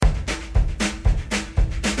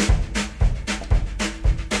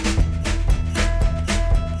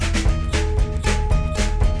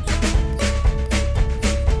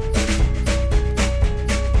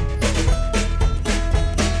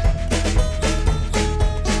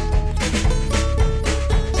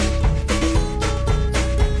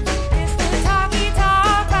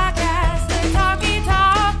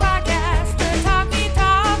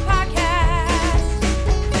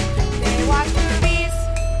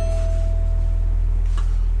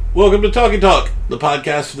Welcome to Talkie Talk, the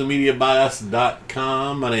podcast from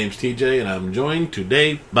themediabias.com. My name's TJ, and I'm joined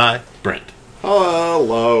today by Brent.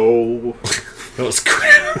 Hello. That was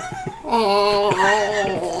great. Forgot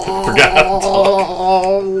how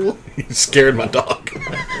to talk. You scared my dog.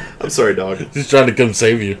 I'm sorry, dog. He's trying to come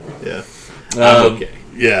save you. Yeah. I'm okay.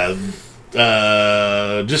 Yeah.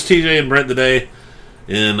 Just TJ and Brent today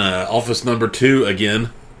in office number 2 again.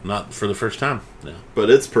 Not for the first time. No. But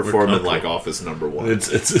it's performing like office number 1. It's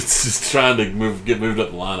just trying to get moved up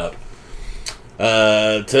the lineup.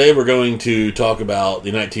 Today we're going to talk about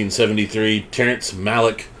the 1973 Terrence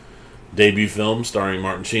Malick debut film starring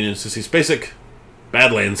Martin Sheen and Sissy Spacek,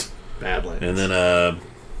 Badlands. And then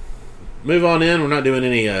move on in. We're not doing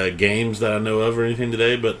any games that I know of or anything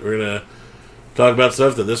today, but we're going to talk about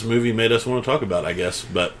stuff that this movie made us want to talk about, I guess.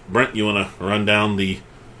 But Brent, you want to run down the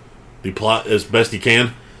plot as best you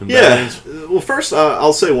can? Yeah. Well, first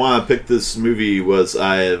I'll say why I picked this movie was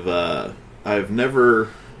I've never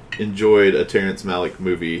enjoyed a Terrence Malick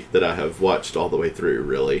movie that I have watched all the way through,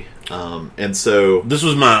 really. And so this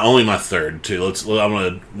was only my third too.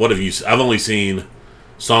 What have you? I've only seen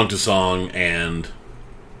Song to Song and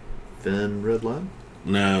Thin Red Line.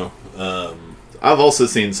 No, I've also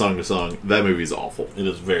seen Song to Song. That movie's awful. It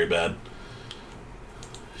is very bad.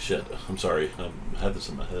 Shit, I'm sorry. I had this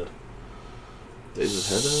in my head.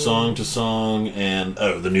 Song to Song and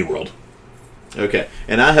The New World. Okay,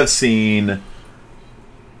 and I have seen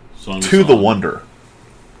Song To the Wonder.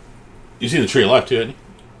 You've seen The Tree of Life too,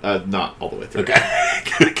 haven't you? Not all the way through. Okay,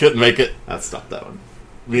 couldn't make it. I stopped that one.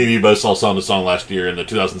 Me and you both saw Song to Song last year in the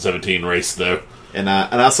 2017 race, though. And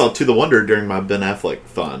I saw To the Wonder during my Ben Affleck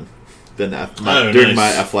fun. During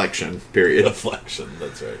my Afflection period. Afflection,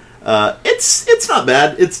 that's right. It's not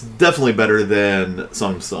bad. It's definitely better than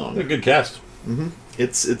Song to Song. A good cast. Mm-hmm.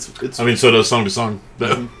 It's. I mean, so does Song to Song.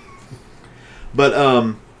 Mm-hmm. But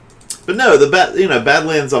no,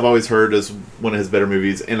 Badlands I've always heard is one of his better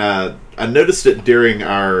movies, and I noticed it during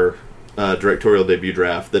our directorial debut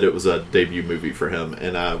draft that it was a debut movie for him,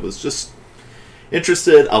 and I was just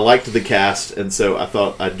interested. I liked the cast, and so I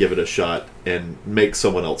thought I'd give it a shot and make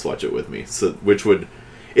someone else watch it with me.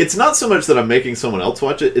 It's not so much that I'm making someone else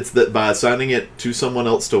watch it; it's that by assigning it to someone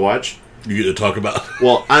else to watch, you get to talk about.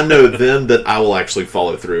 Well, I know then that I will actually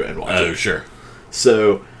follow through and watch it. Oh, sure.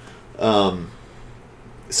 So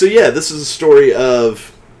yeah, this is a story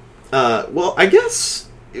of, I guess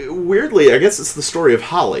it's the story of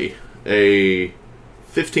Holly, a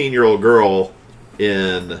 15-year-old girl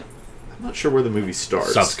in, I'm not sure where the movie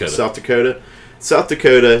starts. South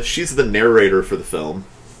Dakota. She's the narrator for the film,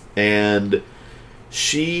 and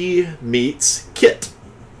she meets Kit,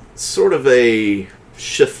 sort of a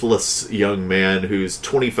shiftless young man who's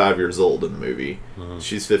 25 years old in the movie. Uh-huh.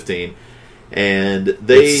 She's 15. And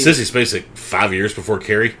It's Sissy Spacek 5 years before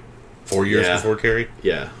Carrie? 4 years before Carrie?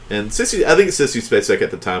 Yeah. And I think Sissy Spacek at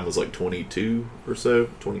the time was like 22 or so.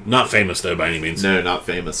 20. Not famous, though, by any means. No, not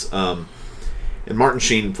famous. And Martin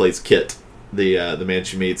Sheen plays Kit, the man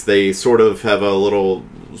she meets. They sort of have a little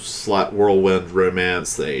slight whirlwind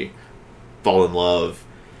romance. They fall in love.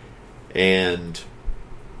 And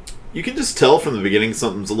you can just tell from the beginning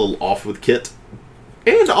something's a little off with Kit.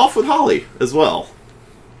 And off with Holly as well.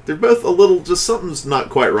 They're both a little, just something's not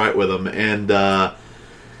quite right with them. And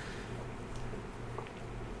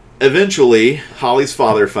eventually, Holly's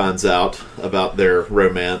father finds out about their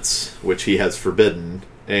romance, which he has forbidden.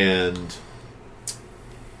 And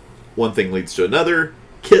one thing leads to another.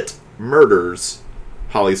 Kit murders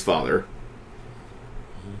Holly's father.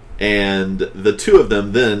 And the two of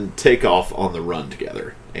them then take off on the run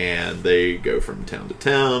together. And they go from town to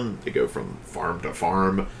town. They go from farm to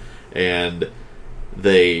farm. And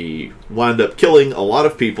they wind up killing a lot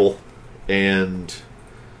of people, and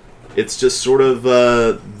it's just sort of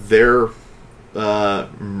their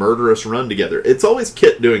murderous run together. It's always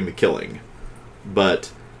Kit doing the killing,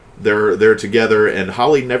 but they're together, and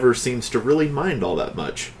Holly never seems to really mind all that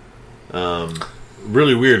much.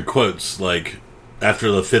 Really weird quotes, like after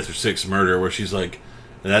the 5th or 6th murder, where she's like,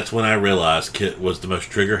 "That's when I realized Kit was the most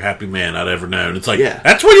trigger-happy man I'd ever known." It's like, yeah.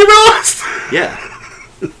 That's when you realized? Yeah.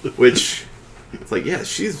 Which... It's like, yeah,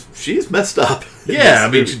 she's messed up. Yeah, I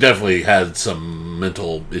mean, she definitely had some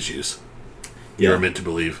mental issues. You're meant to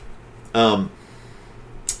believe. But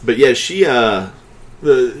yeah, she,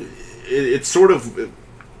 it's sort of,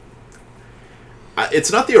 it's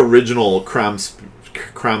not the original crime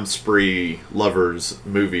spree lovers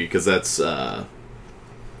movie, because that's,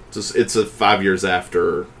 it's 5 years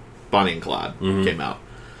after Bonnie and Clyde came out.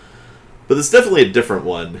 But it's definitely a different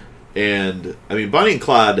one. And, I mean, Bonnie and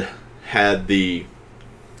Clyde had I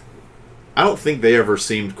don't think they ever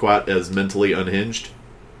seemed quite as mentally unhinged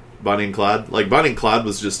Bonnie and Clyde. Like, Bonnie and Clyde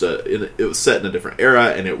was just it was set in a different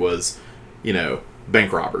era, and it was,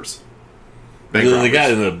 bank robbers. The guy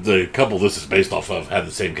and the couple this is based off of had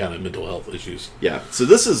the same kind of mental health issues. Yeah, so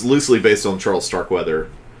this is loosely based on Charles Starkweather,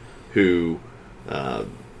 who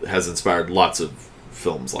has inspired lots of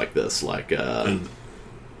films like this, like Natural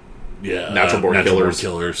Born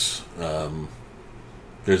Killers.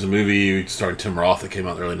 There's a movie starring Tim Roth that came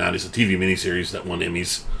out in the early 90s, a TV miniseries that won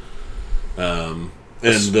Emmys. And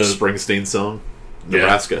the Springsteen song,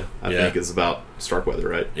 Nebraska, I think, is about Starkweather,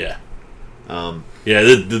 right? Yeah.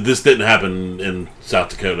 This didn't happen in South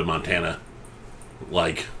Dakota, Montana,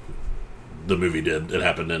 like the movie did. It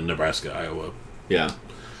happened in Nebraska, Iowa. Yeah.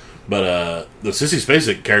 But the Sissy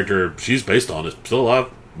Spacek character she's based on is still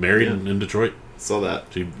alive, married in Detroit. Saw that.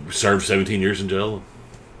 She served 17 years in jail.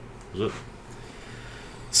 That was it.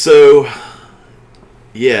 So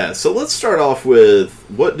let's start off with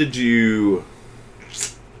what did you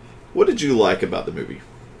like about the movie?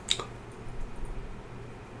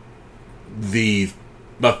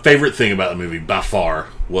 My favorite thing about the movie by far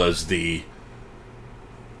was the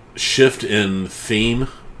shift in theme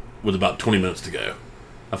with about 20 minutes to go.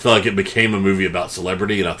 I felt like it became a movie about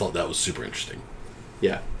celebrity, and I thought that was super interesting.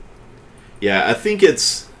 Yeah, I think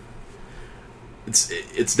it's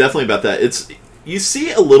definitely about that. You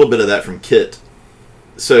see a little bit of that from Kit.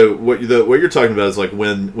 So what you're talking about is like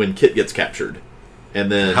when Kit gets captured,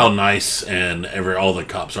 and then how nice and all the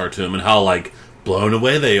cops are to him, and how like blown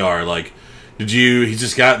away they are. Like, he's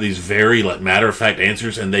just got these very like matter of fact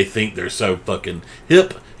answers, and they think they're so fucking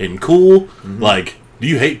hip and cool. Mm-hmm. Like, do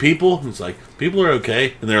you hate people? And it's like, people are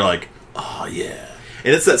okay, and they're like, oh yeah.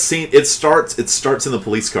 And it's that scene. It starts in the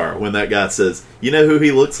police car when that guy says, "You know who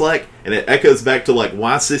he looks like?" And it echoes back to like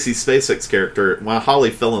why Sissy Spacek's character, why Holly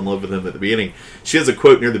fell in love with him at the beginning. She has a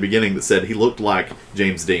quote near the beginning that said he looked like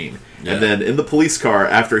James Dean. Yeah. And then in the police car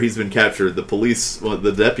after he's been captured,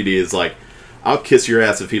 the deputy is like, "I'll kiss your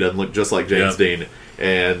ass if he doesn't look just like James Dean."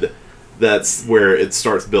 And that's where it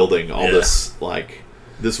starts building all this like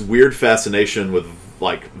this weird fascination with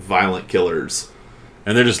like violent killers.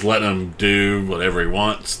 And they're just letting him do whatever he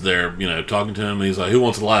wants. They're, talking to him, and he's like, "Who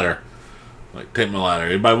wants a lighter?" Like, "Take my lighter."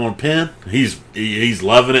 "Anybody want a pen?" He's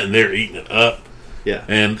loving it, and they're eating it up. Yeah.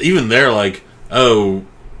 And even they're like, "Oh,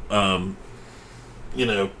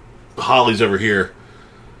 Holly's over here.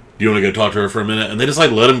 Do you want to go talk to her for a minute?" And they just like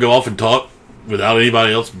let him go off and talk without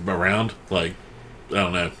anybody else around. Like, I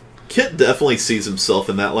don't know. Kit definitely sees himself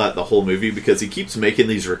in that light the whole movie because he keeps making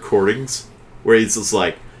these recordings where he's just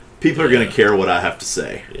like, people are going to care what I have to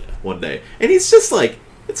say one day. And he's just like,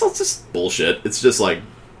 it's all just bullshit. It's just like,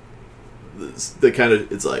 it's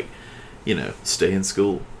like, stay in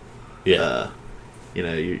school. Yeah.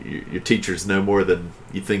 Your teachers know more than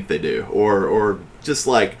you think they do. Or just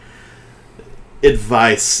like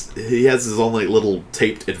advice. He has his own like little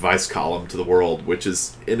taped advice column to the world, which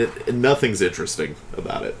is, and nothing's interesting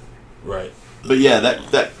about it. Right. But yeah,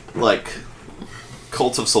 that like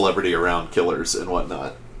cults of celebrity around killers and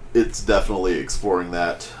whatnot. It's definitely exploring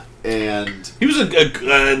that, and he was and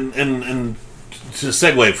to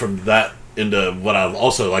segue from that into what I've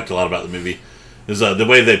also liked a lot about the movie is the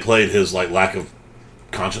way they played his like lack of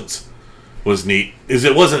conscience was neat.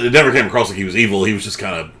 It never came across like he was evil. He was just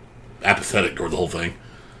kind of apathetic toward the whole thing.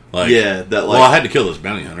 Like, I had to kill those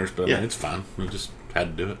bounty hunters, but I mean, it's fine. We just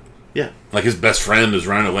had to do it. Yeah, like his best friend is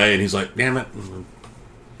running away, and he's like, "Damn it."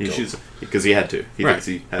 Because he had to. He thinks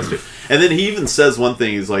he has to. And then he even says one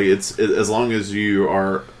thing. He's like, "It's as long as you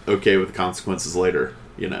are okay with the consequences later,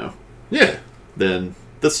 Yeah. Then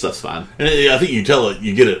this stuff's fine." And I think you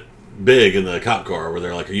get it big in the cop car where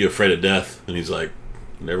they're like, "Are you afraid of death?" And he's like,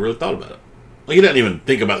 "Never really thought about it." Like, he doesn't even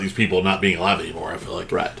think about these people not being alive anymore. I feel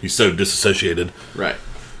like he's so disassociated. Right.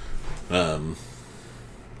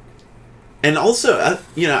 And also,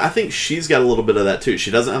 I think she's got a little bit of that too. She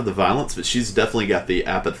doesn't have the violence, but she's definitely got the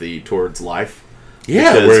apathy towards life.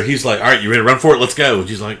 Yeah, where he's like, "All right, you ready to run for it? Let's go." And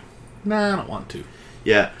she's like, "Nah, I don't want to."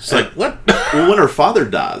 Yeah. It's like, what? Well, when her father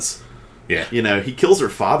dies, yeah, he kills her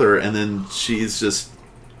father, and then she's just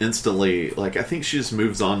instantly, like, I think she just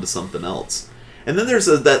moves on to something else. And then there's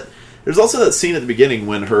also that scene at the beginning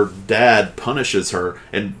when her dad punishes her,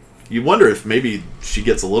 and you wonder if maybe she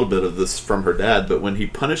gets a little bit of this from her dad, but when he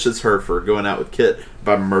punishes her for going out with Kit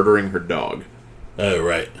by murdering her dog. Oh,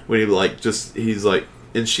 right. When he's like,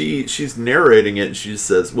 and she's narrating it, and she just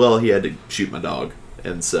says, "Well, he had to shoot my dog."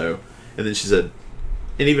 And then she said,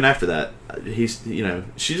 and even after that,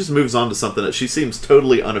 she just moves on to something that she seems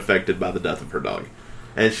totally unaffected by the death of her dog.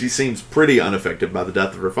 And she seems pretty unaffected by the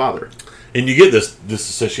death of her father. And you get this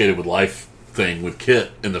associated with life thing with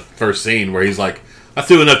Kit in the first scene where he's like, "I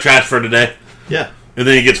threw enough trash for today." Yeah. And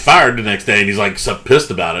then he gets fired the next day, and he's like so pissed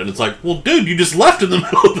about it. And it's like, well, dude, you just left in the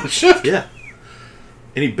middle of the shift. Yeah.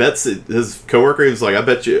 And he bets his coworker. He's like,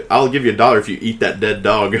 I'll give you $1 if you eat that dead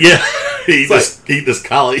dog. Yeah, eat this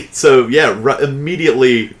collie. So yeah,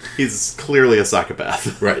 immediately he's clearly a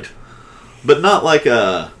psychopath, Right? But not like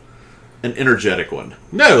an energetic one.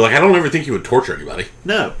 No, like I don't ever think he would torture anybody.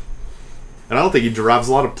 No, and I don't think he derives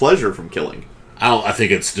a lot of pleasure from killing. I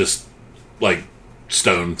think it's just like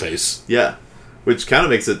stone face. Yeah, which kind of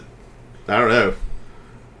makes it, I don't know,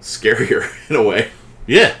 scarier in a way.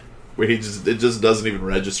 Yeah. Where it just doesn't even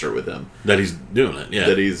register with him That he's doing it, yeah.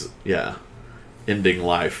 that he's ending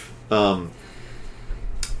life. One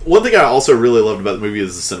thing I also really loved about the movie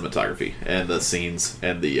is the cinematography and the scenes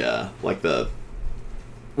and the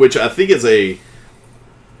which I think is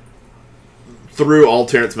through all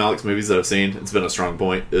Terrence Malick's movies that I've seen, it's been a strong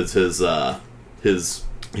point. Is his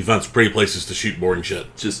he finds pretty places to shoot boring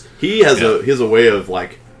shit. Just he has a way of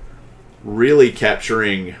like really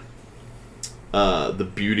capturing the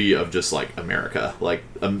beauty of just like America. Like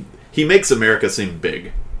he makes America seem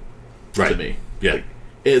big, right, to me. Yeah, like,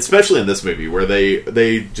 especially in this movie where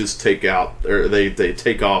they just take out or they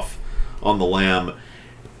take off on the lam,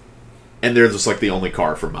 and they're just like the only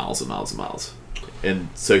car for miles and miles and miles. And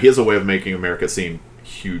so he has a way of making America seem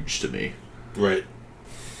huge to me. Right.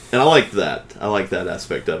 And I like that. I like that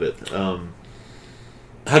aspect of it.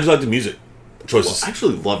 How'd you like the music choices? Well, I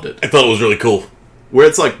actually loved it. I thought it was really cool. Where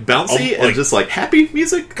it's like bouncy and just like happy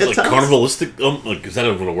music at like times. Carnivalistic. Like, is that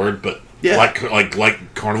even a word? But yeah,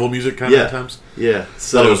 like carnival music kind of at times. Yeah.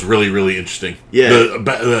 So I thought it was really, really interesting. Yeah.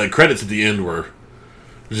 The credits at the end were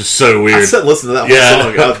just so weird. I sat and listened to that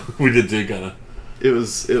whole song. We did too, kind of. It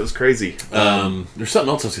was crazy. There's something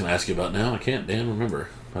else I was going to ask you about now. I can't damn remember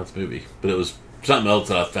about the movie, but it was something else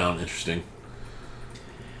that I found interesting.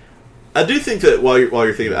 I do think that while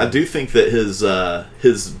you're thinking, I do think that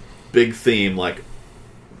his big theme, like,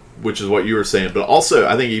 which is what you were saying, but also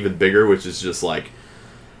I think even bigger, which is just like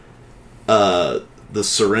the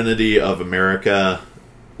serenity of America,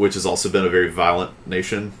 which has also been a very violent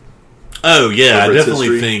nation. Oh yeah, I definitely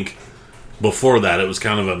history. think before that it was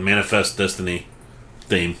kind of a Manifest Destiny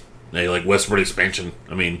theme, like westward expansion.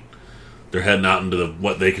 I mean, they're heading out into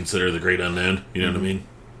what they consider the great unknown. You know what I mean?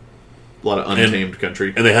 A lot of untamed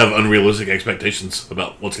country, and they have unrealistic expectations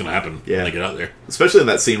about what's going to happen when they get out there. Especially in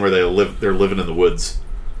that scene where they're living in the woods,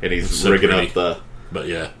 and he's so rigging pretty. up the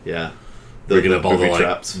rigging up all the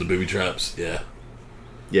traps, the booby traps. Yeah,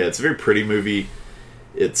 it's a very pretty movie.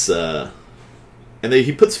 It's and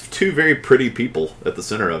he puts two very pretty people at the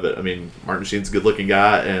center of it. I mean, Martin Sheen's a good-looking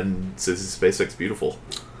guy, and Sissy Spacek's beautiful.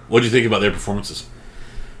 What do you think about their performances?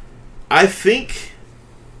 I think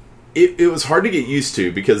it was hard to get used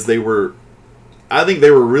to because I think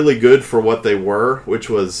they were really good for what they were,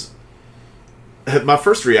 which was, my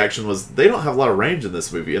first reaction was, they don't have a lot of range in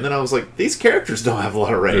this movie. And then I was like, these characters don't have a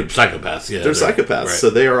lot of range. They're psychopaths, yeah. They're psychopaths, right.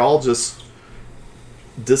 So they are all just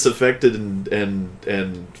disaffected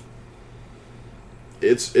and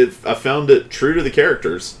I found it true to the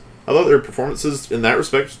characters. I thought their performances in that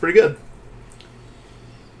respect was pretty good.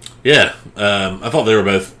 Yeah, I thought they were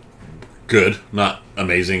both good, not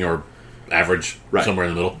amazing or average, somewhere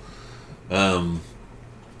in the middle.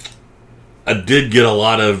 I did get a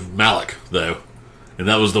lot of Malick though, and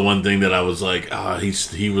that was the one thing that I was like,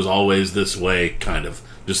 he was always this way, kind of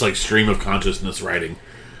just like stream of consciousness writing.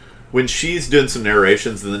 When she's doing some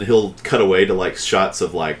narrations, and then he'll cut away to like shots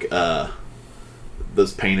of like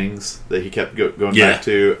those paintings that he kept going back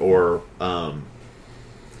to, or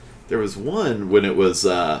there was one when it was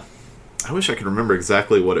I wish I could remember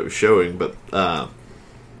exactly what it was showing, but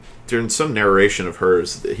during some narration of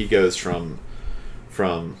hers, he goes from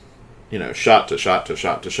shot to shot to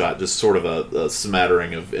shot to shot, just sort of a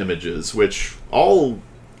smattering of images, which all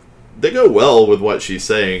they go well with what she's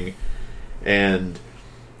saying,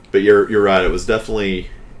 but you're right. It definitely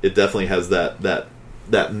has that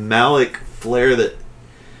Malick flair that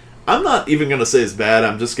I'm not even going to say is bad.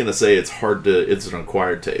 I'm just going to say it's an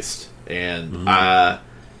acquired taste, and I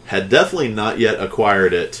had definitely not yet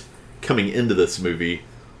acquired it coming into this movie.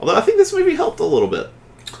 Although I think this movie helped a little bit.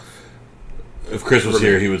 If Chris was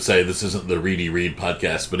here, he would say this isn't the Reedy Read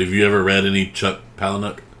podcast, but have you ever read any Chuck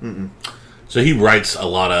Palahniuk? Mm-mm. So he writes a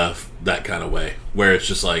lot of that kind of way, where it's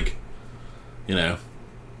just like, I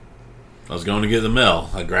was going to get the mail.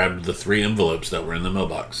 I grabbed the 3 envelopes that were in the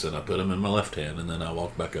mailbox, and I put them in my left hand, and then I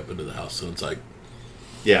walked back up into the house. And it's like,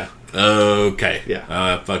 yeah, okay, yeah,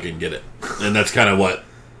 I fucking get it. And that's kind of what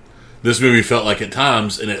this movie felt like at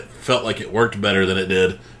times, and it felt like it worked better than it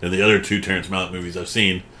did in the other 2 Terrence Malick movies I've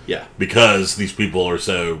seen. Yeah. Because these people are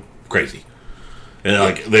so crazy. And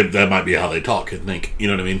like that might be how they talk and think. You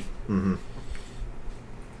know what I mean? Mm-hmm.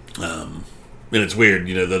 And it's weird.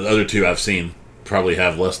 You know, the other two I've seen probably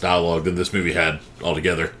have less dialogue than this movie had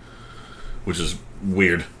altogether, which is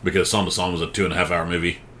weird because Song to Song was a 2.5-hour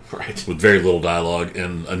movie, right, with very little dialogue.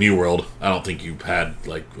 And A New World, I don't think you had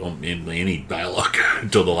like any dialogue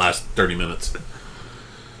until the last 30 minutes.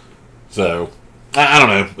 So I don't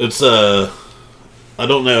know. It's I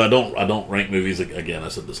don't know. I don't rank movies. Again, I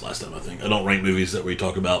said this last time. I think I don't rank movies that we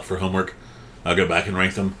talk about for homework. I'll go back and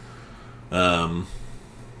rank them.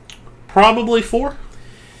 Probably 4.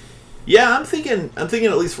 Yeah, I'm thinking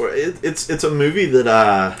at least 4. It's a movie that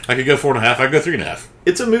I could go 4.5. I could go 3.5.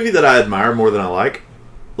 It's a movie that I admire more than I like.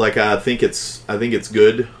 Like I think it's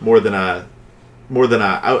good more than I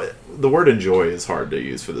the word enjoy is hard to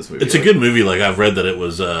use for this movie. It's a good movie. Like I've read that it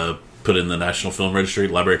was put in the National Film Registry,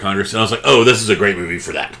 Library of Congress, and I was like, oh, this is a great movie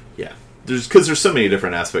for that. Yeah, because there's so many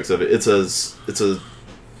different aspects of it. It's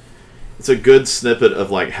a good snippet of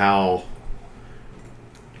like how,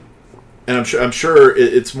 and I'm sure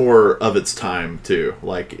it's more of its time too.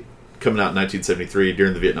 Like coming out in 1973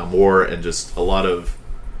 during the Vietnam War, and just a lot of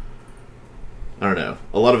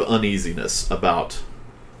uneasiness about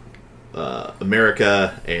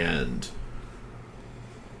America and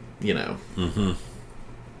Mm-hmm.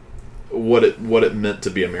 what it meant to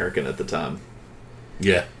be American at the time.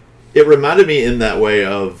 Yeah, it reminded me in that way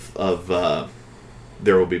of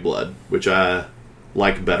There Will Be Blood, which I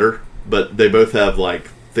like better, but they both have like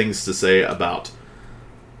things to say about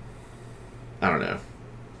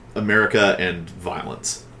America and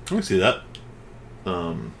violence. I can see that.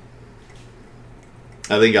 I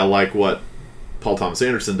think I like what Paul Thomas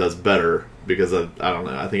Anderson does better because I don't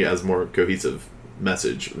know. I think it has more cohesive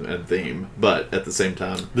message and theme, but at the same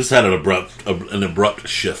time, this had an abrupt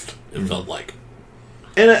shift. It felt like,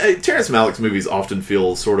 and Terrence Malick's movies often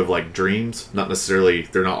feel sort of like dreams. Not necessarily;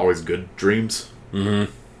 they're not always good dreams.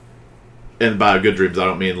 Mm-hmm. And by good dreams, I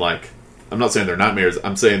don't mean like I'm not saying they're nightmares.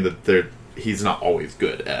 I'm saying that he's not always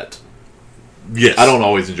good at. Yes, I don't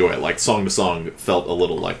always enjoy it. Like Song to Song felt a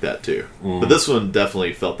little like that too, but this one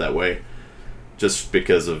definitely felt that way, just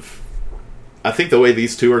because of. I think the way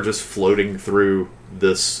these two are just floating through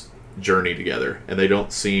this journey together, and they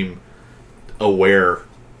don't seem aware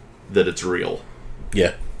that it's real.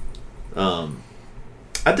 Yeah. I'm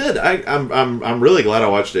really glad I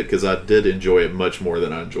watched it because I did enjoy it much more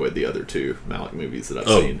than I enjoyed the other two Malick movies that I've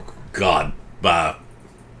seen. Oh God, I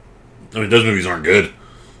mean, those movies aren't good.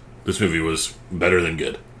 This movie was better than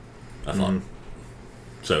good, I thought. Mm-hmm.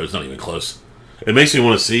 So it's not even close. It makes me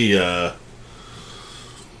want to see.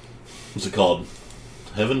 What's it called?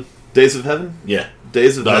 Heaven? Days of Heaven? Yeah.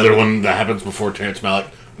 Days of Heaven. The other one that happens before Terrence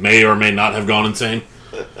Malick may or may not have gone insane.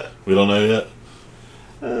 We don't know yet.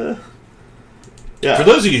 Yeah. For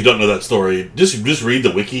those of you who don't know that story, just read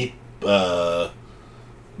the wiki.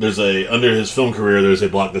 There's under his film career, there's a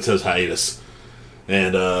block that says hiatus.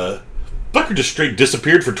 And Bucker just straight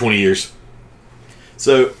disappeared for 20 years.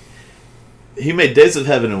 So, he made Days of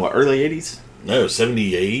Heaven in what, early 80s? No,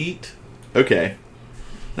 78? Okay.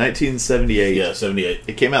 1978. Yeah, 78.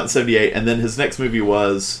 It came out in 78, and then his next movie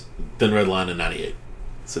was... Thin Red Line in 98.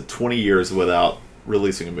 So 20 years without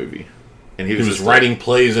releasing a movie. And he was just writing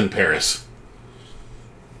plays in Paris.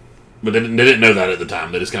 But they didn't know that at the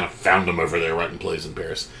time. They just kind of found him over there writing plays in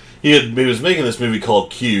Paris. He was making this movie called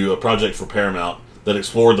Q, a project for Paramount, that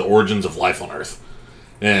explored the origins of life on Earth.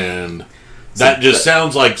 And that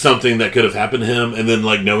sounds like something that could have happened to him, and then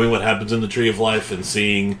like knowing what happens in the Tree of Life and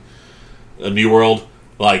seeing A New World...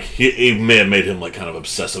 Like, he may have made him, like, kind of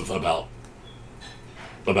obsessive about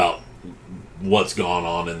what's gone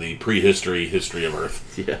on in the history of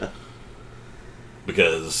Earth. Yeah.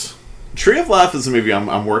 Because... Tree of Life is a movie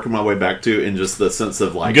I'm working my way back to in just the sense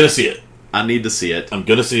of, like... I'm gonna see it. I need to see it. I'm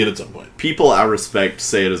gonna see it at some point. People I respect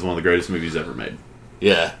say it is one of the greatest movies ever made.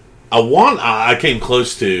 Yeah. I came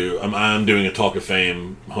close to... I'm doing a Talk of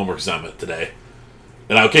Fame homework assignment today.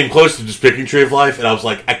 And I came close to just picking Tree of Life, and I was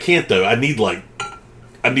like, I can't, though. I need months.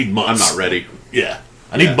 I'm not ready. Yeah.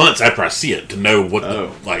 I need months after I see it to know what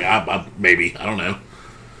maybe. I don't know.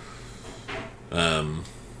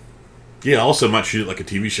 Yeah, I also might shoot it like a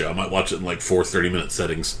TV show. I might watch it in like 4 30-minute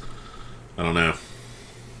settings. I don't know.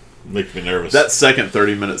 Makes me nervous. That second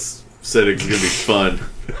 30-minute setting is going to be fun.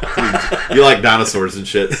 You like dinosaurs and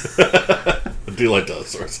shit. I do like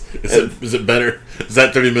dinosaurs. Is it better? Is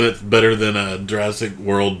that 30 minutes better than Jurassic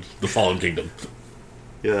World: The Fallen Kingdom?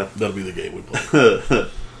 Yeah. That'll be the game we play.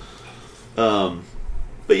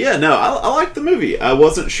 But yeah, no, I liked the movie. I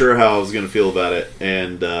wasn't sure how I was going to feel about it,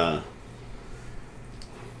 and but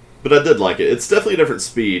I did like it. It's definitely a different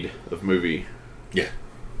speed of movie. Yeah.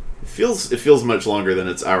 It It feels much longer than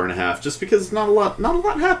its hour and a half, just because not a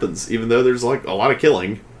lot happens. Even though there's like a lot of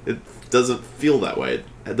killing, it doesn't feel that way.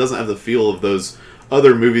 It doesn't have the feel of those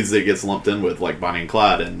other movies that it gets lumped in with, like Bonnie and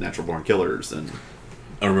Clyde and Natural Born Killers. And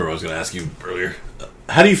I remember I was going to ask you earlier.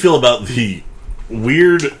 How do you feel about the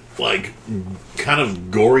weird, like, kind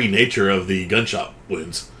of gory nature of the gunshot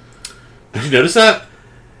wounds? Did you notice that?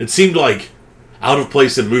 It seemed like out of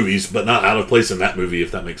place in movies, but not out of place in that movie,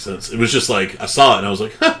 if that makes sense. It was just like, I saw it and I was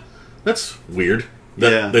like, huh, that's weird.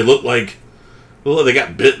 They look like they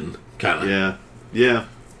got bitten, kind of. Yeah.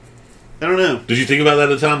 I don't know. Did you think about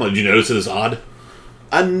that at the time? Like, did you notice it as odd?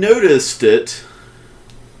 I noticed it.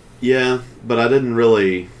 Yeah, but I didn't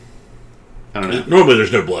really... I don't know. Normally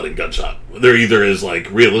there's no blood in gunshot. There either is,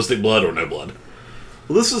 like, realistic blood or no blood.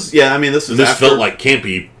 Well, this is... Yeah, I mean, this felt like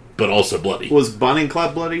campy, but also bloody. Was Bonnie and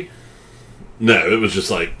Clyde bloody? No, it was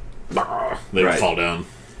just like... They would fall down.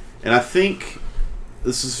 And I think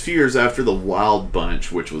this is a few years after The Wild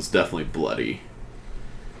Bunch, which was definitely bloody.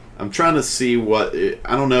 I'm trying to see what...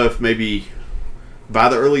 I don't know if maybe... By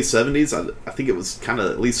the early 70s, I think it was kind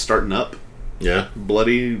of at least starting up. Yeah.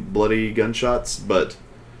 Bloody gunshots, but...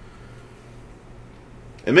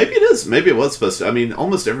 And maybe it is. Maybe it was supposed to. I mean,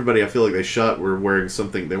 almost everybody I feel like they shot were wearing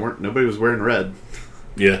something. Nobody was wearing red.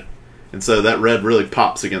 Yeah. And so that red really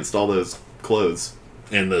pops against all those clothes.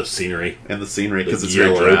 And the scenery. Because it's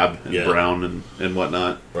very drab and brown and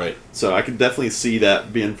whatnot. Right. So I could definitely see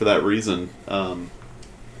that being for that reason.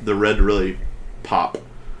 The red really pop.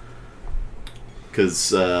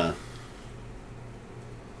 Because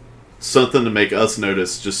something to make us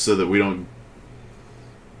notice just so that we don't...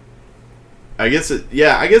 I guess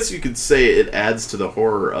you could say it adds to the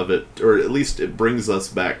horror of it, or at least it brings us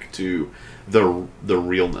back to the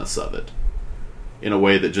realness of it in a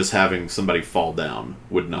way that just having somebody fall down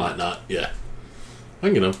would not. Might not, yeah.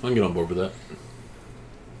 I can get on board with that.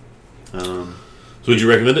 So would you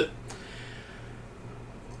recommend it?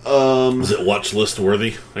 Is it watch list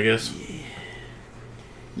worthy, I guess?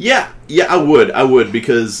 Yeah, I would,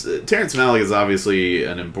 because Terrence Malick is obviously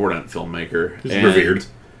an important filmmaker. He's revered.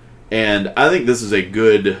 And I think this is a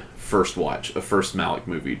good first Malick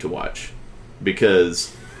movie to watch.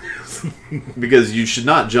 Because you should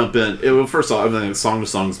not jump in... Well, first off, I think Song to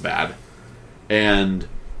Song's bad. And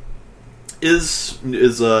is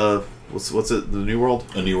what's it, The New World?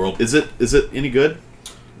 A New World. Is it any good?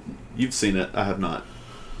 You've seen it, I have not.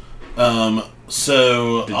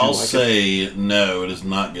 So I'll say no, it is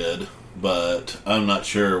not good, but I'm not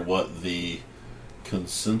sure what the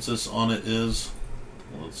consensus on it is.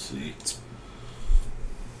 Let's see.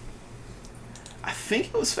 I think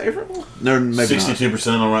it was favorable. No, maybe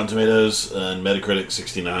 62% on Rotten Tomatoes and Metacritic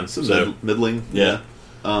 69. So middling. Yeah.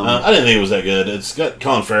 I didn't think it was that good. It's got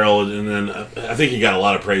Colin Farrell, and then I think he got a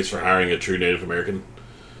lot of praise for hiring a true Native American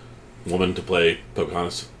woman to play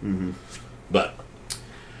Pocahontas. Mm-hmm. But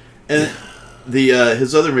and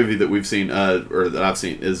his other movie that we've seen, or that I've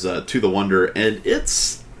seen, is To the Wonder, and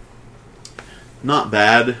it's not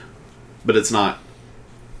bad, but it's not.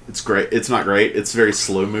 It's great. It's not great. It's very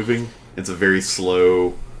slow moving. It's a very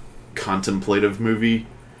slow, contemplative movie,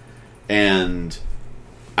 and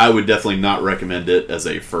I would definitely not recommend it as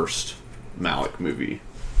a first Malick movie.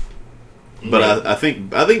 But I think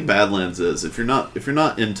Badlands is. If you're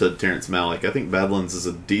not into Terrence Malick, I think Badlands is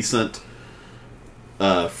a decent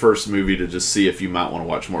first movie to just see if you might want to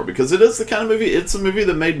watch more, because it is the kind of movie. It's a movie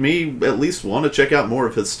that made me at least want to check out more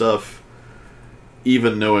of his stuff,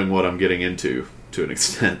 even knowing what I'm getting into to an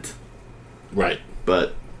extent. Right.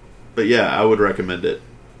 But yeah, I would recommend it.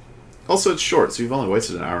 Also, it's short, so you've only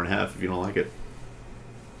wasted an hour and a half if you don't like it.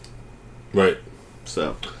 Right.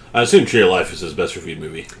 So I assume Tree of Life is his best reviewed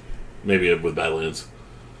movie. Maybe with Badlands.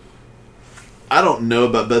 I don't know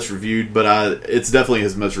about best reviewed, but it's definitely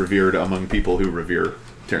his most revered among people who revere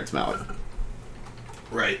Terrence Malick.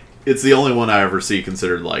 Right. It's the only one I ever see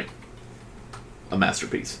considered like a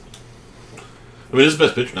masterpiece. I mean, it's the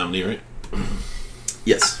best picture nominee, right?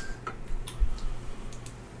 Yes.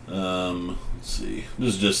 Let's see.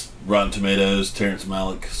 This is just Rotten Tomatoes, Terrence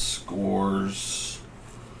Malick scores.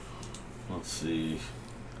 Let's see.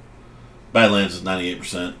 Badlands is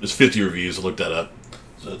 98%. There's 50 reviews. I looked that up.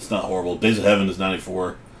 So it's not horrible. Days of Heaven is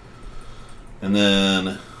 94. And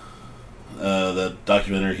then the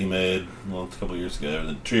documentary he made, a couple years ago. And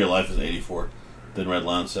then Tree of Life is 84. Then Red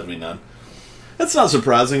Line 79. That's not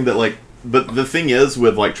surprising that, like, but the thing is,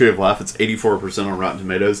 with, like, Tree of Life, it's 84% on Rotten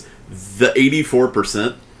Tomatoes. The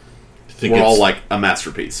 84% were all, like, a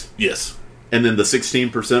masterpiece. Yes. And then the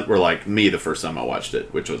 16% were, like, me the first time I watched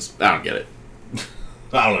it, which was, I don't get it.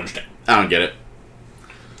 I don't understand. I don't get it.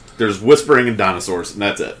 There's whispering and dinosaurs, and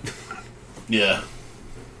that's it. Yeah.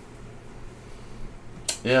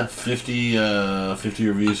 Yeah, 50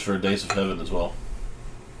 reviews for Days of Heaven as well.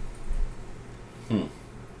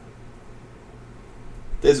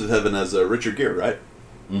 Days of Heaven has Richard Gere, right?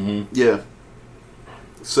 Mm-hmm. Yeah.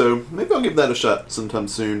 So maybe I'll give that a shot sometime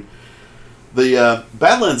soon. The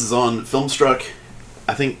Badlands is on Filmstruck.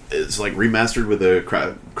 I think it's like remastered with a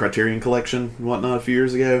Criterion Collection and whatnot a few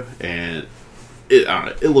years ago, and I don't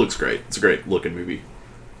know, it looks great. It's a great looking movie.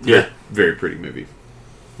 Yeah, very pretty movie.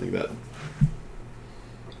 I think that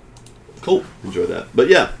cool. Enjoy that. But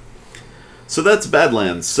yeah, so that's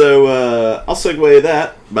Badlands. So I'll segue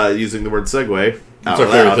that by using the word segue. That's our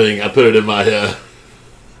favorite thing. I put it in my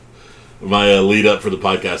my lead up for the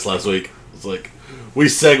podcast last week. It's like we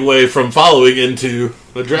segue from following into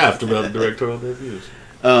a draft about the directorial debuts.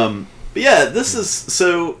 But yeah, this is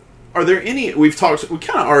so. Are there any? We kind of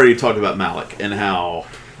already talked about Malick and how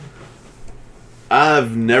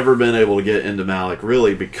I've never been able to get into Malick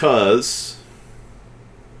really because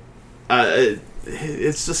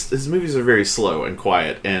it's just his movies are very slow and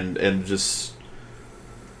quiet and just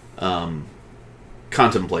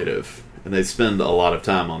contemplative, and they spend a lot of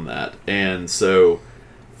time on that, and so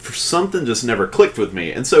for something just never clicked with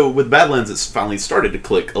me, and so with Badlands it's finally started to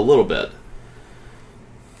click a little bit.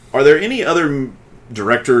 Are there any other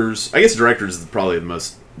directors? I guess directors is probably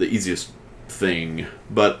the easiest thing,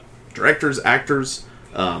 but directors, actors,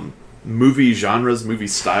 movie genres, movie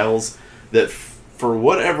styles that for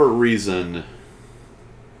whatever reason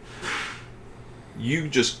you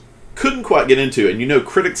just couldn't quite get into, and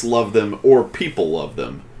critics love them or people love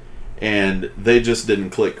them, and they just didn't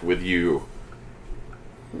click with you.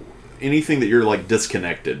 Anything that you're like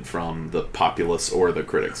disconnected from the populace or the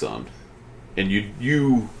critics on, and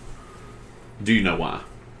you do you know why?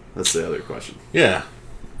 That's the other question. Yeah,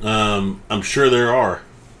 I'm sure there are.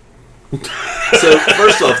 So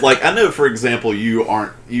first off, like I know, for example, you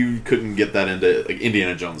couldn't get that into like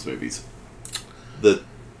Indiana Jones movies.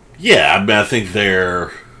 Yeah, I mean, I think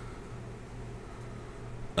they're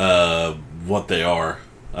what they are.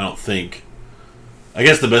 I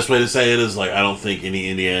guess the best way to say it is like I don't think any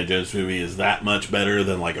Indiana Jones movie is that much better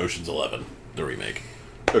than like Ocean's 11, the remake.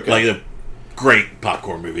 Okay, like a great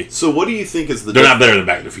popcorn movie. So what do you think is the? They're not better than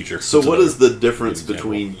Back to the Future. So what is the difference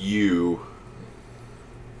between you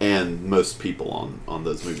and most people on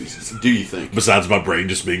those movies? Do you think? Besides my brain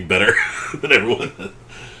just being better than everyone.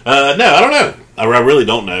 No, I don't know. I really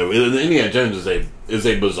don't know. Indiana Jones is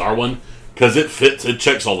a bizarre one because it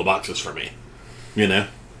checks all the boxes for me, And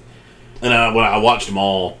when I watched them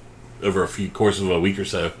all over a course of a week or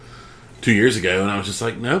so 2 years ago, and I was just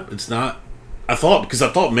like, nope, it's not. I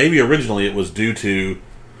thought maybe originally it was due to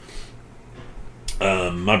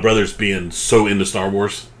my brothers being so into Star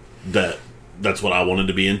Wars that's what I wanted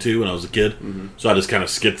to be into when I was a kid. Mm-hmm. So I just kind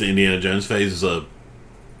of skipped the Indiana Jones phase as a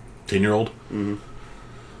 10-year-old. Mm-hmm.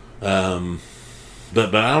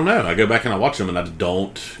 But I don't know. I go back and I watch them, and I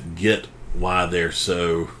don't get why they're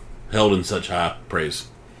so held in such high praise.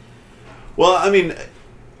 Well, I mean,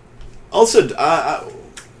 also I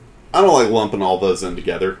don't like lumping all those in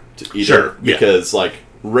together either. Sure, yeah. Because like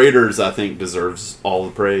Raiders, I think deserves all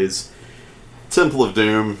the praise. Temple of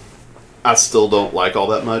Doom, I still don't like all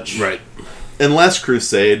that much. Right. And Last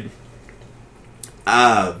Crusade,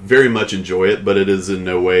 I very much enjoy it, but it is in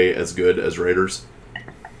no way as good as Raiders.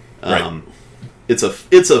 Right. It's a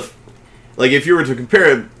like if you were to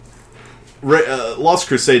compare it, Lost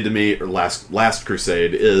Crusade to me, or Last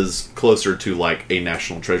Crusade is closer to like a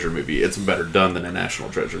National Treasure movie. It's better done than a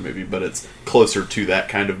National Treasure movie, but it's closer to that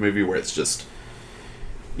kind of movie where it's just,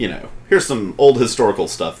 here's some old historical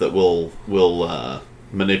stuff that we'll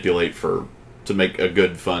manipulate to make a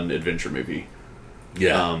good, fun adventure movie.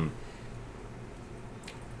 Yeah.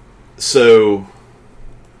 So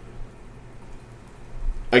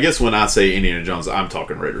I guess when I say Indiana Jones, I'm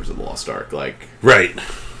talking Raiders of the Lost Ark. Like, right.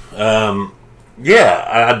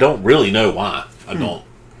 Yeah, I don't really know why. I don't.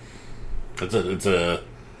 It's a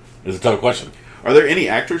tough question. Are there any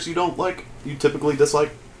actors you don't like? You typically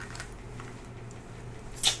dislike?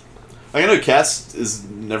 I know Cass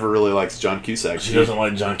never really likes John Cusack. She doesn't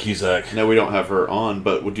like John Cusack. No, we don't have her on,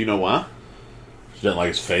 but do you know why? She doesn't like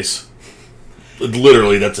his face.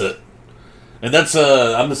 Literally, that's it. And that's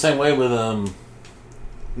I'm the same way with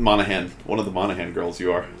Monaghan, one of the Monaghan girls.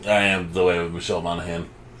 You are. I am the way with Michelle Monaghan.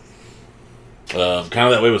 Kind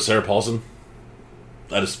of that way with Sarah Paulson.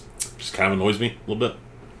 That just kind of annoys me a little bit.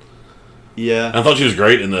 Yeah, I thought she was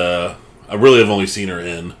great in I really have only seen her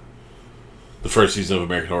in the first season of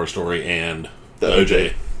American Horror Story and the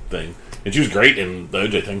OJ thing, and she was great in the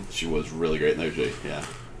OJ thing. She was really great in the OJ. Yeah.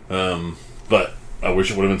 But I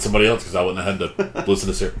wish it would have been somebody else because I wouldn't have had to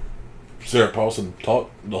listen to Sarah Paulson talk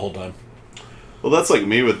the whole time. Well, that's like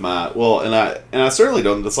me with my and I certainly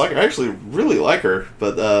don't dislike her. I actually really like her,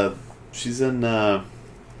 but she's on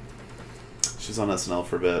SNL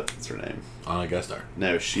for a bit. What's her name? Anna Gasteyer.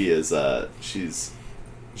 No, she's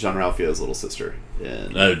Jean-Ralphio's little sister.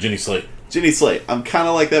 No, Jenny Slate. Jenny Slate. I'm kind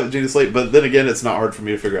of like that with Jenny Slate, but then again, it's not hard for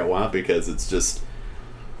me to figure out why, because it's just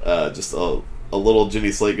a little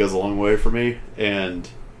Jenny Slate goes a long way for me, and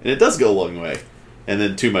it does go a long way, and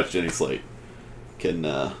then too much Jenny Slate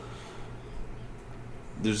can.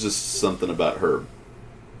 There's just something about her.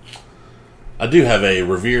 I do have a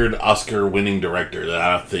revered Oscar-winning director that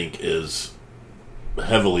I think is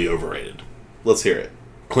heavily overrated. Let's hear it.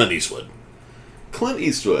 Clint Eastwood. Clint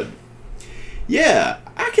Eastwood. Yeah,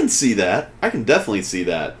 I can see that. I can definitely see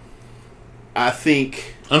that. I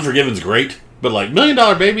think Unforgiven's great, but like $1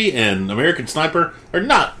 Million Baby and American Sniper are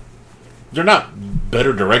not. They're not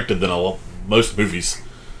better directed than most movies.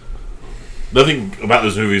 Nothing about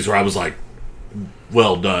those movies where I was like,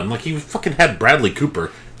 well done. Like, you fucking had Bradley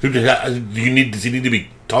Cooper. Does he need to be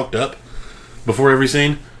talked up before every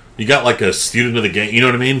scene? You got like a student of the game. You know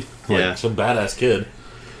what I mean? Like, yeah, some badass kid.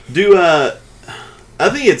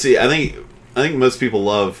 I think most people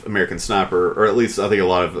love American Sniper, or at least I think a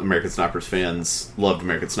lot of American Sniper's fans loved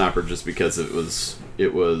American Sniper just because it was.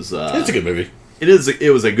 It's a good movie.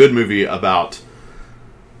 It was a good movie about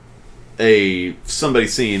somebody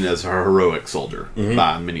seen as a heroic soldier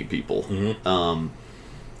by many people. Mm-hmm.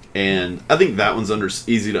 And I think that one's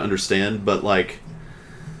easy to understand, but like,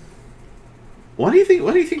 why do you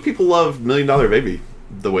think people love $1 Million Baby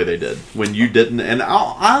the way they did when you didn't? And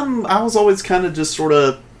I was always kind of just sort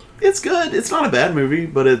of, it's good. It's not a bad movie,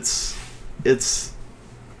 but it's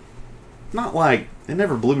not like, it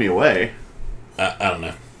never blew me away. I don't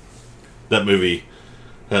know. That movie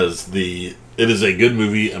it is a good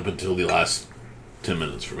movie up until the last 10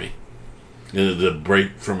 minutes for me. The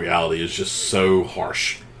break from reality is just so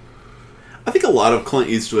harsh. I think a lot of Clint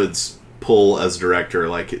Eastwood's pull as director,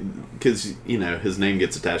 like, because, his name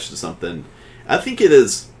gets attached to something, I think it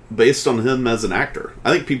is based on him as an actor.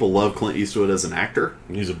 I think people love Clint Eastwood as an actor.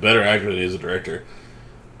 He's a better actor than he is a director.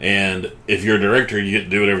 And if you're a director, you get to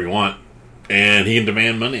do whatever you want. And he can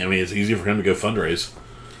demand money. I mean, it's easy for him to go fundraise.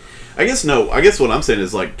 I guess what I'm saying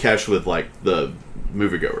is, like, cash with, like, the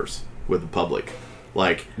moviegoers, with the public.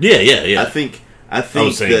 Like, yeah. I think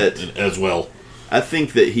that as well. I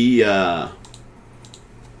think that he,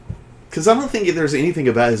 because I don't think there's anything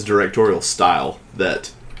about his directorial style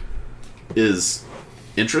that is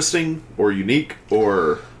interesting or unique,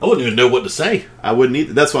 or I wouldn't even know what to say. I wouldn't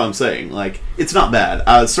either. That's what I'm saying. Like, it's not bad.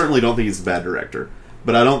 I certainly don't think he's a bad director,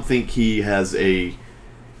 but I don't think he has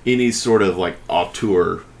any sort of like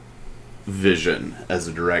auteur vision as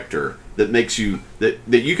a director that makes you that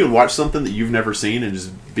you can watch something that you've never seen and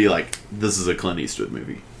just be like, this is a Clint Eastwood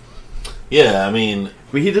movie. Yeah, I mean,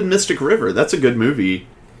 he did Mystic River. That's a good movie,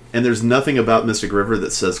 and there's nothing about Mystic River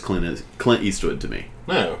that says Clint Eastwood to me.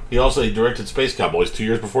 No, he also directed Space Cowboys 2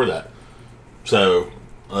 years before that. So,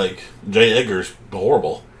 like, J. Edgar's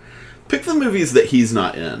horrible. Pick the movies that he's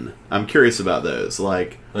not in. I'm curious about those.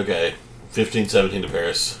 Like, okay, 15-17 to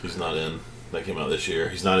Paris. He's not in. That came out this year.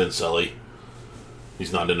 He's not in Sully.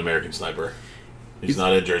 He's not in American Sniper. He's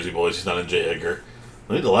not in Jersey Boys. He's not in J. Edgar.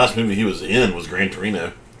 I think the last movie he was in was Gran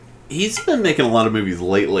Torino. He's been making a lot of movies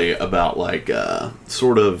lately about, like,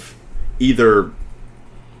 sort of either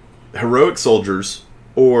heroic soldiers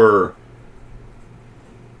or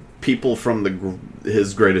people from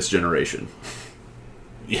his greatest generation.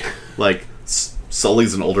 Yeah. Like,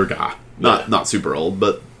 Sully's an older guy. Not super old,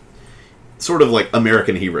 but sort of like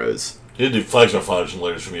American heroes. He did do Flags Are Flags and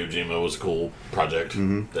Letters from Iwo Jima. Was a cool project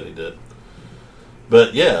that he did.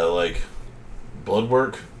 But, yeah, like,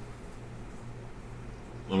 Bloodwork.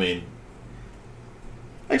 I mean,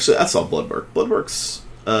 actually, I saw Bloodwork. Bloodwork's,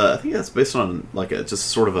 I think that's based on like just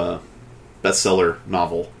sort of a bestseller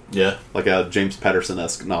novel. Yeah, like a James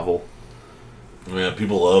Patterson-esque novel. Yeah,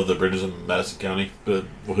 people love The Bridges of Madison County, but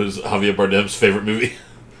what is Javier Bardem's favorite movie?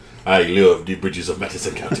 I love The Bridges of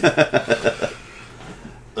Madison County.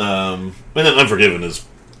 And then Unforgiven is,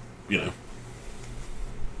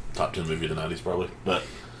 top 10 movie of the 90s probably. But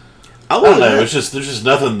I don't know. There's just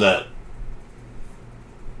nothing that.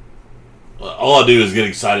 All I do is get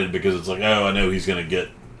excited because it's like, oh, I know he's going to get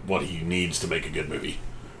what he needs to make a good movie.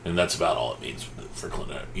 And that's about all it needs for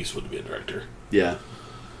Clint Eastwood to be a director. Yeah.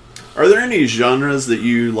 Are there any genres that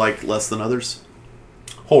you like less than others?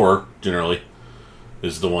 Horror, generally,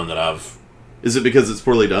 is the one that I've... Is it because it's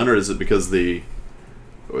poorly done, or is it because is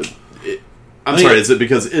it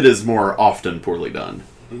because it is more often poorly done?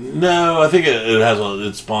 No, I think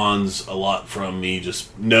it spawns a lot from me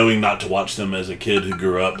just knowing not to watch them as a kid who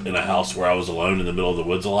grew up in a house where I was alone in the middle of the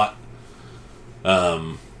woods a lot.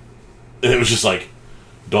 And it was just like,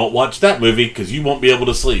 don't watch that movie because you won't be able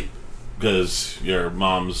to sleep because your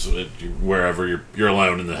mom's wherever you're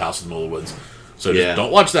alone in the house in the middle of the woods. So just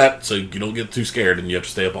don't watch that so you don't get too scared and you have to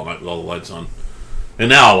stay up all night with all the lights on. And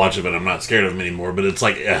now I watch it, but I'm not scared of them anymore. But it's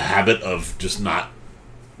like a habit of just not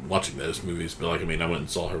watching those movies. But like, I mean, I went and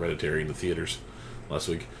saw Hereditary in the theaters last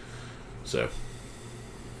week. So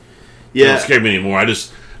it don't scare me anymore.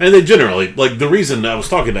 And they generally, like, the reason I was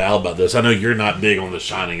talking to Al about this, I know you're not big on The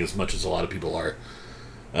Shining as much as a lot of people are.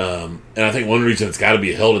 And I think one reason it's got to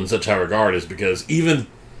be held in such high regard is because even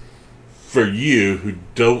for you who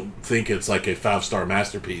don't think it's like a 5-star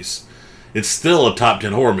masterpiece, it's still a top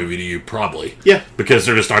 10 horror movie to you, probably. Yeah. Because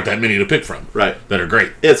there just aren't that many to pick from. Right. That are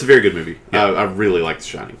great. Yeah, it's a very good movie. Yeah. I really like The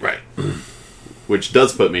Shining. Right. Which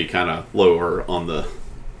does put me kind of lower on the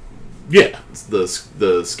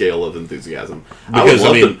scale of enthusiasm. Because,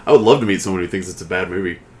 I would love to meet someone who thinks it's a bad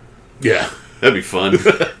movie. Yeah. That'd be fun.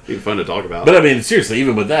 It'd be fun to talk about. But I mean, seriously,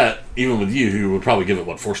 even with that, even with you, who would probably give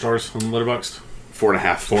it, 4 stars on Letterboxd? 4.5.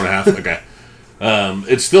 4.5? Okay.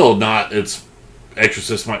 It's still not, it's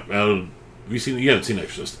Exorcist. Have you seen, you haven't seen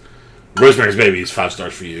Exorcist. Rosemary's Baby is 5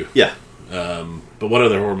 stars for you. Yeah. But what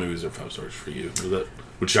other horror would 5 stars for you?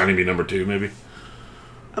 Would Shining be number 2, maybe?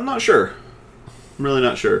 I'm not sure. I'm really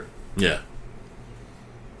not sure. Yeah.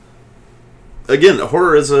 Again,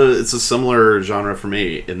 horror is a similar genre for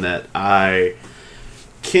me in that I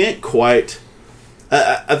can't quite.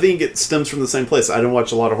 I think it stems from the same place. I didn't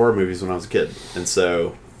watch a lot of horror movies when I was a kid, and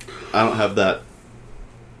so I don't have that.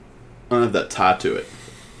 I don't have that tie to it.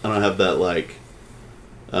 I don't have that like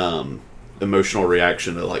emotional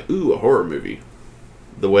reaction to like, ooh, a horror movie,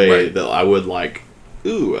 the way that I would like,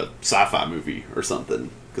 ooh, a sci-fi movie or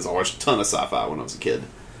something, because I watched a ton of sci-fi when I was a kid.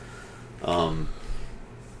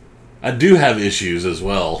 I do have issues as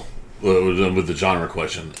well with the genre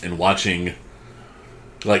question in watching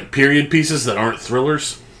like period pieces that aren't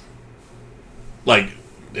thrillers. Like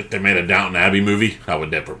if they made a Downton Abbey movie, I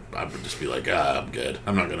would just be like, I'm good.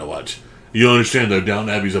 I'm not gonna watch. You don't understand though,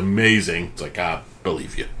 Downton Abbey's amazing. It's like, I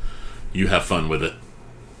believe you. You have fun with it.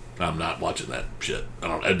 I'm not watching that shit.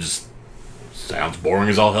 It just sounds boring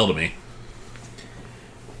as all hell to me.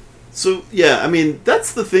 So, yeah, I mean,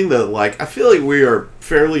 that's the thing, though. Like, I feel like we are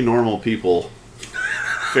fairly normal people.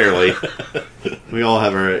 Fairly. We all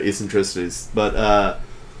have our eccentricities. But,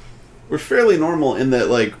 we're fairly normal in that,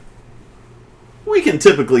 like, we can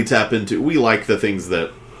typically tap into... We like the things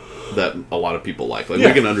that a lot of people like. Like,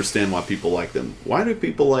 we can understand why people like them. Why do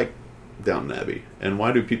people like Downton Abbey? And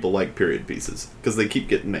why do people like period pieces? Because they keep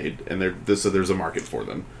getting made. And so there's a market for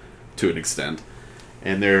them, to an extent.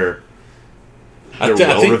 And they're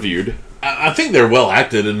well reviewed. I think they're well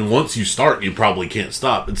acted, and once you start, you probably can't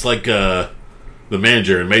stop. It's like the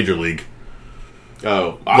manager in Major League.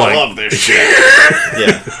 Oh, I love this shit.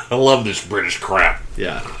 Yeah, I love this British crap.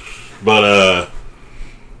 Yeah, but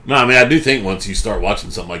no, I mean, I do think once you start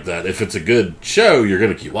watching something like that, if it's a good show, you're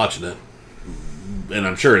going to keep watching it, and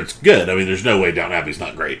I'm sure it's good. I mean, there's no way Downton Abbey's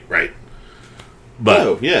not great, right?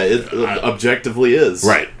 But it objectively is,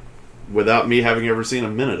 right. Without me having ever seen a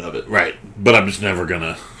minute of it. Right. But I'm just never going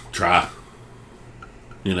to try.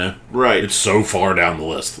 You know? Right. It's so far down the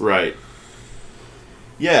list. Right.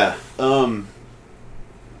 Yeah. I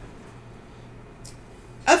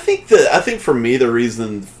think for me the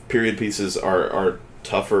reason period pieces are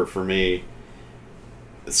tougher for me,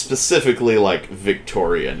 specifically like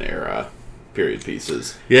Victorian era period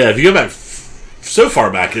pieces. Yeah, if you go back so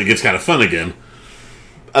far back, it gets kind of fun again.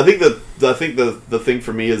 I think the thing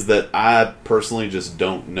for me is that I personally just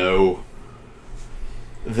don't know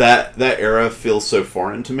that era feels so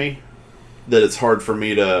foreign to me that it's hard for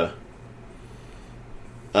me to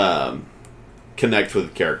connect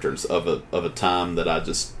with characters of a time that I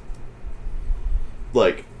just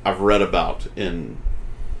like I've read about in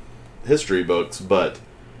history books, but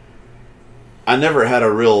I never had a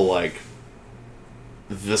real like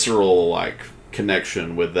visceral like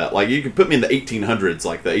connection with that. Like, you could put me in the 1800s,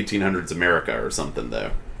 like the 1800s America or something,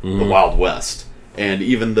 though. Mm-hmm. The Wild West. And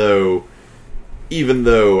even though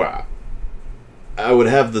I would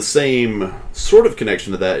have the same sort of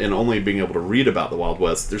connection to that in only being able to read about the Wild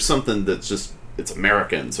West, there's something that's just, it's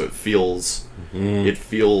American, so it feels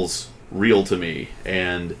real to me.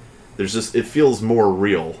 And it feels more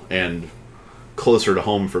real and closer to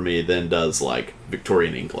home for me than does, like,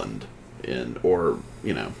 Victorian England or,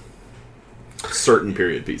 you know, certain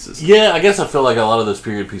period pieces. Yeah, I guess I feel like a lot of those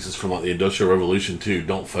period pieces from like the Industrial Revolution too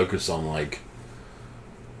don't focus on like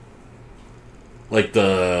like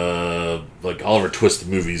the Oliver Twist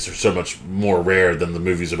movies are so much more rare than the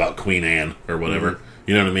movies about Queen Anne or whatever. Mm-hmm.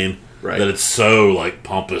 You know what I mean? Right. That it's so like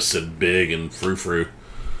pompous and big and frou-frou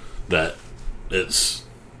that it's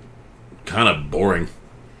kind of boring.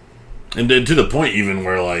 And to the point even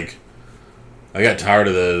where like I got tired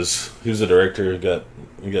of those. Who's the director?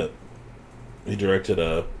 He directed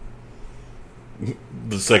the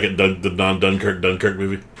second the Dunkirk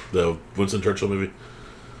movie, the Winston Churchill movie.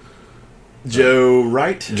 Joe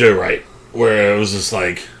Wright, where it was just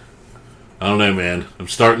like, I don't know, man. I'm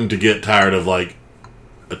starting to get tired of like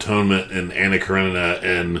Atonement and Anna Karenina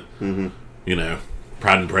and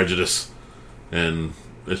Pride and Prejudice, and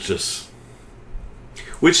it's just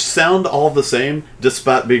which sound all the same,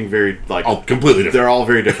 despite being very like all completely different. They're all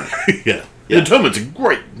very different. Yeah. Atonement's a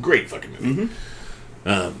great fucking movie.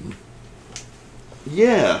 Mm-hmm.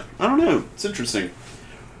 Yeah, I don't know. It's interesting.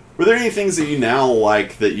 Were there any things that you now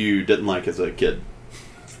like that you didn't like as a kid?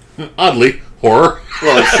 Oddly, horror.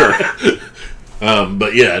 Well, sure.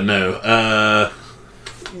 But yeah, no.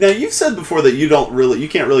 Now you've said before that you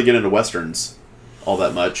can't really get into westerns all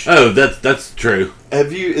that much. Oh, that's true.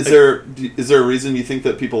 Have you? Is there a reason you think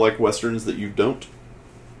that people like westerns that you don't?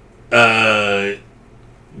 Yeah.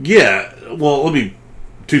 Well,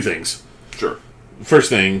 two things. Sure. First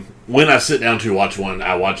thing, when I sit down to watch one,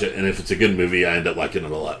 I watch it, and if it's a good movie, I end up liking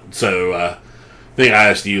it a lot. So, I think I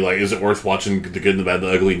asked you, like, is it worth watching The Good, the Bad,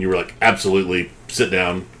 the Ugly? And you were like, absolutely, sit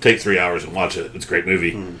down, take 3 hours and watch it. It's a great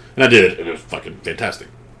movie. And I did, and it was fucking fantastic.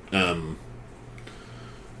 I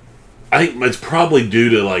think it's probably due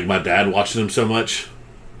to, like, my dad watching them so much,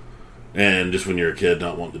 and just when you're a kid,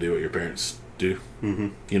 not wanting to do what your parents do. Mm-hmm.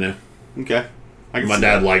 You know? Okay. My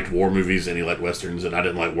dad liked war movies, and he liked westerns, and I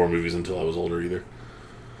didn't like war movies until I was older either.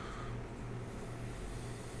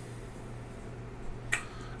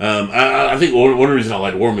 I think one reason I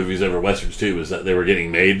liked war movies over westerns too is that they were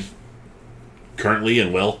getting made currently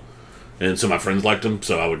and well, and so my friends liked them,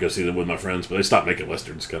 so I would go see them with my friends. But they stopped making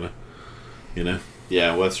westerns, kind of, you know.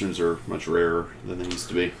 Yeah, westerns are much rarer than they used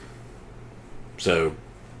to be. So,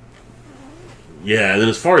 yeah. And then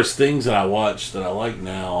as far as things that I watch that I like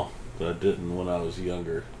now that I didn't when I was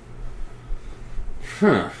younger,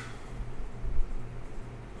 I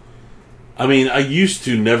mean, I used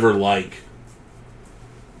to never like.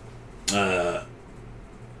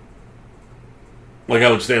 Like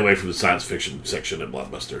I would stay away from the science fiction section at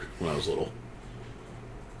Blockbuster when I was little.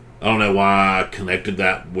 I don't know why I connected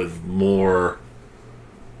that with more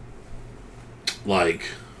like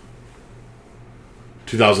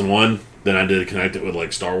 2001 than I did connect it with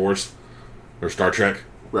like Star Wars or Star Trek.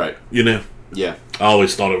 Right. You know? Yeah. I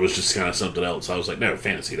always thought it was just kind of something else. I was like, no,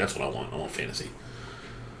 fantasy. That's what I want. I want fantasy.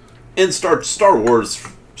 And Star Wars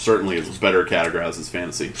certainly is better categorized as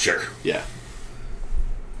fantasy. Sure. Yeah.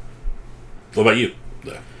 What about you?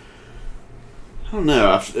 I don't know.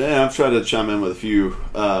 I've tried to chime in with a few.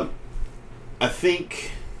 I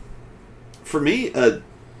think, for me, I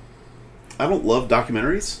don't love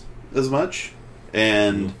documentaries as much.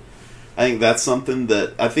 And I think that's something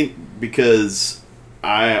that I think because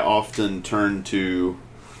I often turn to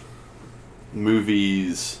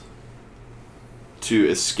movies to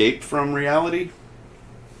escape from reality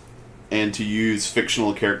and to use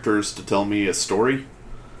fictional characters to tell me a story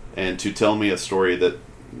and to tell me a story that,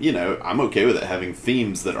 you know, I'm okay with it having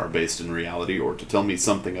themes that are based in reality or to tell me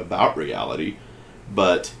something about reality.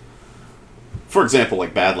 But, for example,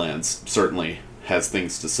 like Badlands certainly has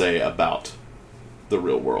things to say about the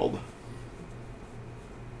real world.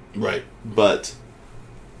 Right. But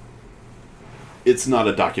it's not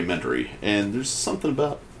a documentary. And there's something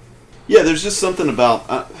about... Yeah, there's just something about...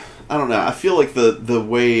 I don't know. I feel like the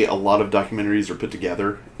way a lot of documentaries are put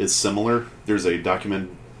together is similar. There's a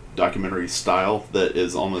documentary style that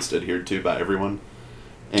is almost adhered to by everyone.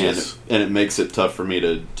 And, yes. And it makes it tough for me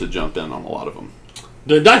to jump in on a lot of them.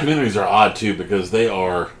 The documentaries are odd, too, because they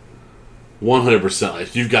are 100%.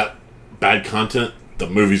 If you've got bad content, the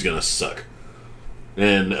movie's going to suck.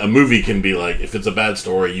 And a movie can be like, if it's a bad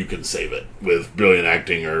story, you can save it with brilliant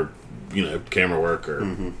acting or, you know, camera work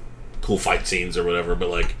or cool fight scenes or whatever. But,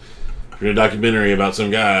 like, if you're in a documentary about some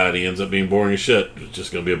guy and he ends up being boring as shit, it's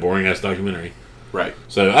just going to be a boring-ass documentary. Right.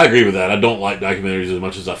 So I agree with that. I don't like documentaries as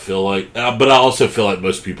much as I feel like. But I also feel like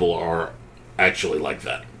most people are actually like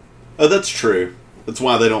that. Oh, that's true. That's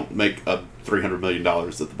why they don't make $300 million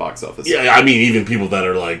at the box office. Yeah, I mean, even people that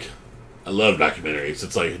are like, I love documentaries.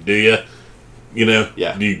 It's like, do you? You know?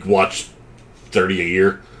 Yeah. Do you watch 30 a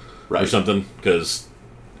year? Right. Or something? Because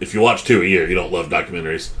if you watch 2 a year, you don't love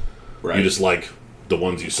documentaries. Right. You just like the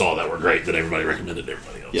ones you saw that were great that everybody recommended to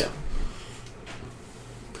everybody else. Yeah.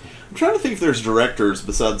 I'm trying to think if there's directors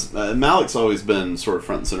besides... Malik's always been sort of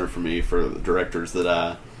front and center for me for the directors that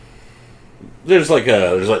I... There's like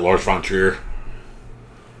Lars von Trier.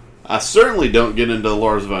 I certainly don't get into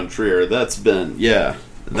Lars von Trier. That's been... Yeah.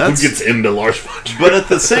 Who gets into Lars von Trier? But at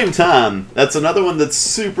the same time, that's another one that's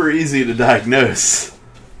super easy to diagnose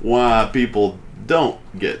why people don't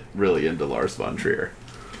get really into Lars von Trier.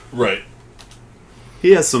 Right.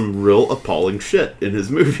 He has some real appalling shit in his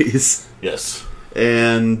movies. Yes.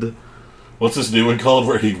 And... What's this new one called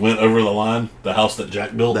where he went over the line? The House That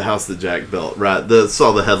Jack Built? The House That Jack Built, right.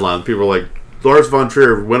 Saw the headline. People were like, Lars von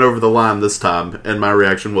Trier went over the line this time. And my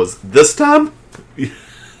reaction was, this time?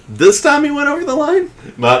 This time he went over the line?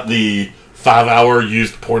 Not the 5-hour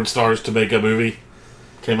used porn stars to make a movie.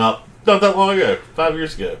 Came out not that long ago. 5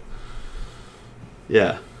 years ago.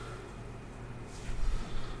 Yeah.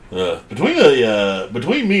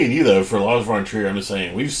 Between me and you, though, for Lars von Trier, I'm just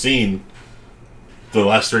saying, we've seen the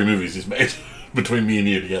last 3 movies he's made between me and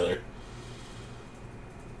you together.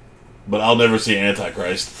 But I'll never see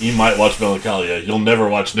Antichrist. You might watch Melancholia. You'll never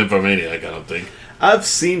watch Nymphomaniac, I don't think. I've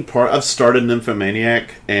started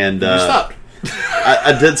Nymphomaniac, and... You stopped.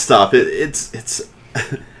 I did stop. It's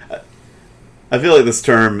I feel like this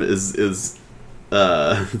term is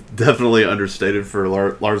definitely understated for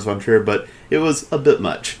Lars von Trier, but it was a bit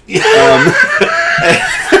much.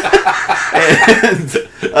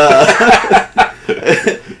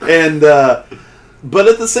 But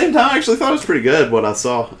at the same time, I actually thought it was pretty good what I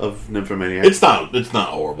saw of Nymphomaniac. It's not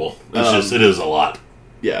horrible. It's it is a lot.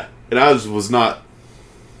 Yeah, and I was not.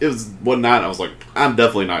 It was one night I was like, I'm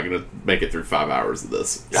definitely not going to make it through 5 hours of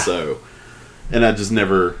this. Yeah. So, and I just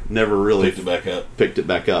never really picked it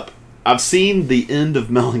back up. I've seen the end of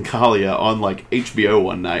Melancholia on like HBO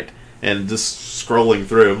one night, and just scrolling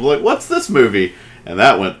through, I'm like, what's this movie? And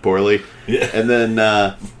that went poorly. Yeah. And then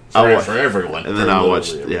for everyone. And then I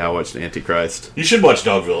watched Antichrist. You should watch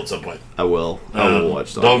Dogville at some point. I will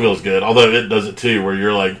watch Dogville. Dogville's good, although it does it too, where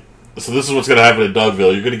you're like, so this is what's going to happen in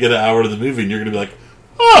Dogville. You're going to get an hour of the movie, and you're going to be like,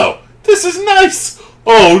 oh, this is nice.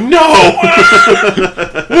 Oh no!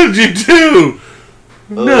 What did you do?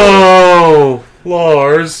 No,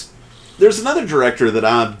 Lars. There's another director that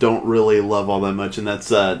I don't really love all that much, and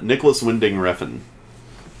that's Nicholas Winding Refn,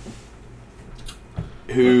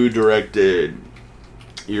 who directed.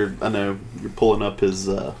 I know you're pulling up his.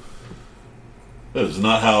 That is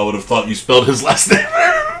not how I would have thought you spelled his last name.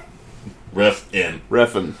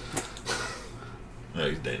 Refn. No,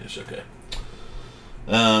 he's Danish. Okay.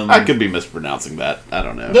 I could be mispronouncing that. I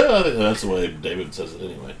don't know. No, I think that's the way David says it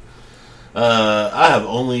anyway. I have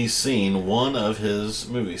only seen one of his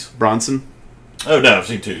movies. Bronson? Oh, no, I've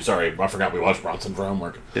seen 2. Sorry, I forgot we watched Bronson for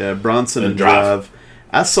homework. Yeah, Bronson and Drive.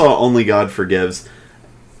 I saw Only God Forgives.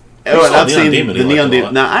 Oh, and I've seen the Neon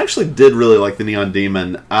Demon. Now, I actually did really like the Neon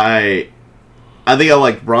Demon. I think I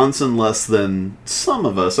liked Bronson less than some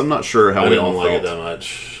of us. I'm not sure how we all felt. I didn't like it that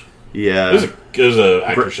much. Yeah. It was a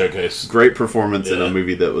actor showcase. Great performance in a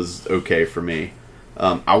movie that was okay for me.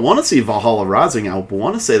 I want to see Valhalla Rising. I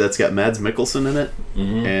want to say that's got Mads Mikkelsen in it.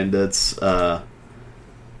 Mm-hmm. And it's...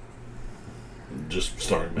 just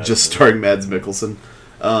starring Mads Mikkelsen.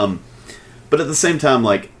 But at the same time,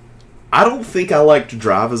 like, I don't think I liked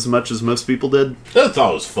Drive as much as most people did. I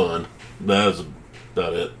thought it was fun. That was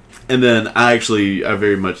about it. And then I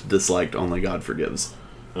very much disliked Only God Forgives.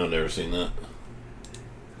 I've never seen that.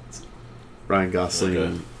 Ryan Gosling.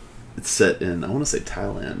 Okay. It's set in, I want to say,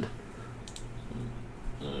 Thailand.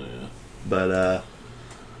 Oh, yeah. But,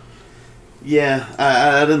 yeah,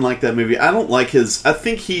 I didn't like that movie. I don't like his... I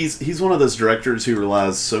think he's one of those directors who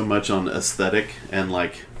relies so much on aesthetic and,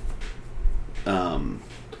 like...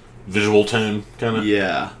 visual tone, kind of?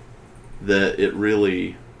 Yeah. That it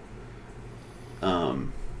really...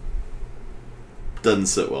 doesn't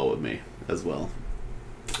sit well with me as well.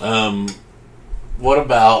 What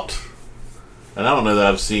about... And I don't know that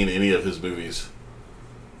I've seen any of his movies.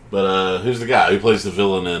 But who's the guy who plays the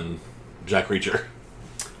villain in Jack Reacher?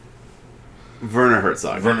 Werner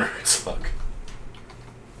Herzog.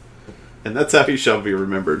 And that's how he shall be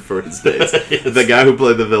remembered for his days. Yes. The guy who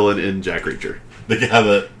played the villain in Jack Reacher. The guy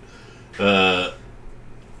that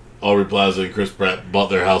Aubrey Plaza and Chris Pratt bought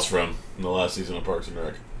their house from in the last season of Parks and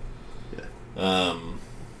Rec. Yeah.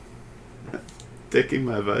 Taking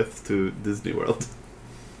my wife to Disney World.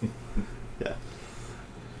 Yeah.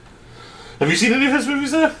 Have you seen any of his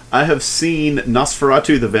movies there? I have seen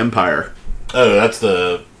Nosferatu the Vampire. Oh, that's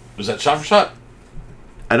the... Was that shot for shot?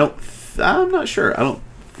 I'm not sure. I don't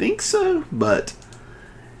think so, but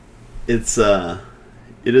it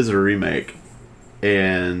is a remake,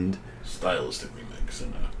 and stylistic remake. So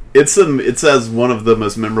no. It says one of the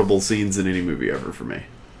most memorable scenes in any movie ever for me.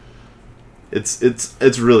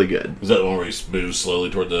 It's really good. Is that the one where he moves slowly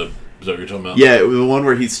toward the? Is that what you're talking about? Yeah, the one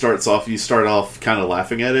where you start off kind of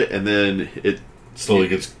laughing at it, and then it slowly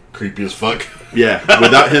gets creepy as fuck. Yeah,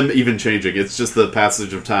 without him even changing. It's just the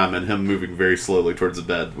passage of time and him moving very slowly towards the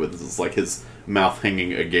bed with his mouth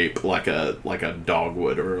hanging agape like a dog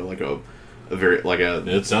would, or like a very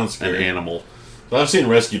It sounds scary. An animal. So I've seen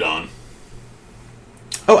Rescued On.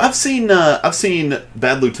 Oh, I've seen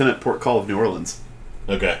Bad Lieutenant Port Call of New Orleans.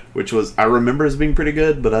 Okay. Which I remember as being pretty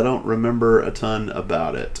good, but I don't remember a ton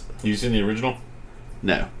about it. You seen the original?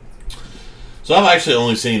 No. So I've actually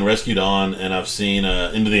only seen Rescued On, and I've seen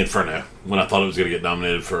Into the Inferno, when I thought it was going to get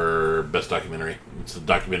nominated for Best Documentary. It's the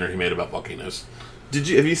documentary he made about volcanoes. Have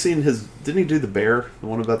you seen didn't he do The Bear? The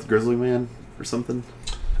one about the grizzly man or something?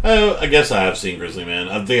 Oh, I guess I have seen Grizzly Man.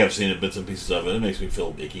 I think I've seen bits and pieces of it. It makes me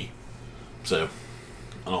feel icky. So,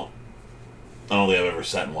 I don't think I've ever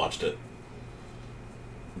sat and watched it.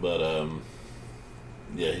 But,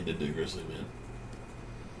 yeah, he did do Grizzly Man.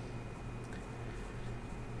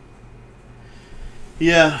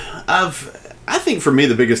 Yeah, I think for me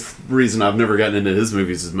the biggest reason I've never gotten into his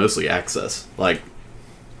movies is mostly access. Like,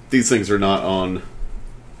 these things are not on.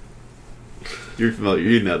 You're familiar,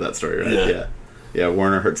 you know that story, right? Yeah.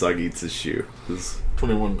 Werner Herzog eats his shoe.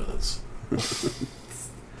 21 minutes.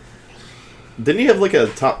 Didn't he have like a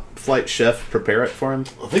top flight chef prepare it for him?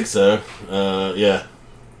 I think so. Yeah.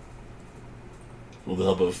 With the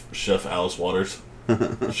help of Chef Alice Waters.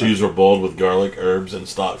 Shoes were boiled with garlic, herbs, and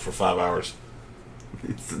stock for 5 hours.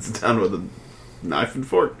 He sits down with a knife and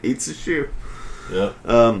fork, eats his shoe. Yeah.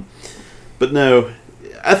 But no,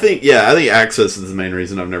 I think access is the main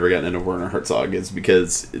reason I've never gotten into Werner Herzog, is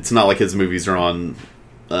because it's not like his movies are on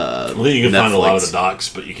well, you can Netflix. find a lot of the docs,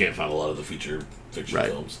 but you can't find a lot of the feature fiction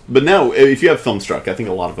films. But now, if you have Filmstruck, I think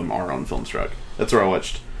a lot of them are on Filmstruck. That's where I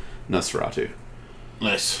watched Nosferatu.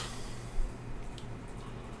 Nice.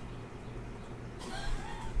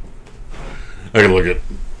 I can look at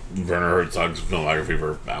Werner Herzog's filmography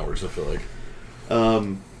for hours, I feel like.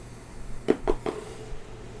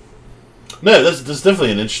 No, that's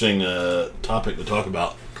definitely an interesting topic to talk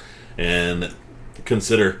about and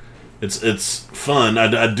consider. It's fun. I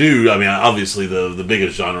mean, obviously the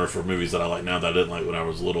biggest genre for movies that I like now that I didn't like when I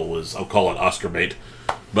was little was, I'll call it Oscar bait.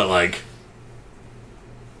 But, like,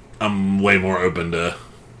 I'm way more open to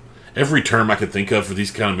every term I could think of for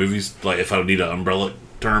these kind of movies. Like, if I need an umbrella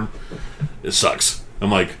term, it sucks.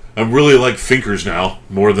 I'm really like thinkers now,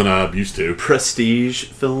 more than I used to. Prestige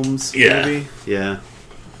films, yeah. Maybe? Yeah.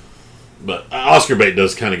 But Oscar bait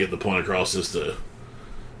does kind of get the point across as to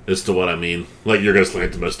what I mean. Like, You're Gonna Slay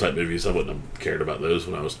the Most type movies, I wouldn't have cared about those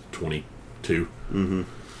when I was 22.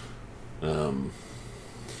 Mm-hmm.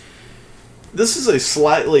 This is a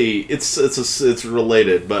slightly... It's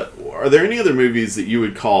related, but are there any other movies that you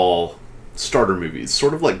would call starter movies?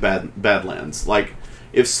 Sort of like Badlands. Like,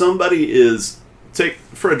 if somebody is... Take,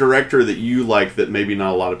 for a director that you like that maybe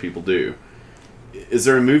not a lot of people do, is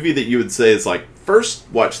there a movie that you would say is like,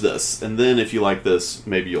 first watch this, and then if you like this,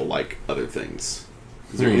 maybe you'll like other things?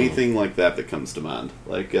 Is there anything like that comes to mind?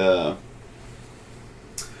 Like,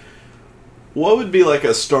 what would be like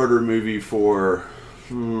a starter movie for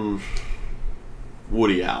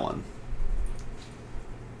Woody Allen?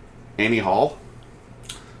 Annie Hall?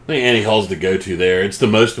 I think Annie Hall's the go-to there. It's the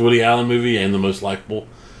most Woody Allen movie and the most likable.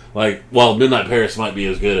 Like, while Midnight Paris might be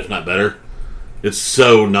as good, if not better, it's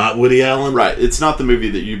so not Woody Allen. Right. It's not the movie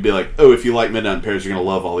that you'd be like, oh, if you like Midnight Paris, you're going to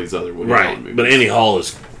love all these other Woody Allen movies. But Annie Hall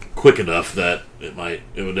is quick enough that it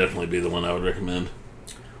would definitely be the one I would recommend.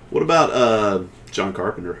 What about John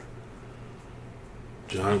Carpenter?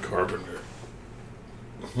 John Carpenter.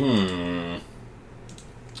 I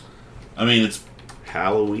mean, it's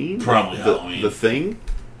Halloween? Probably Halloween. The Thing?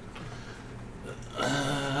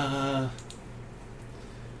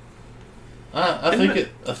 I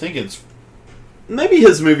think it's maybe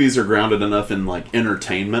his movies are grounded enough in like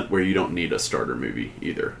entertainment where you don't need a starter movie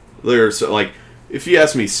either. There's like, if you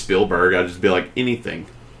ask me Spielberg, I'd just be like, anything.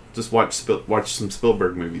 Just watch some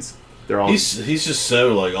Spielberg movies. They're all he's just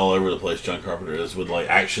so like all over the place. John Carpenter is, with like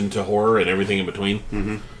action to horror and everything in between.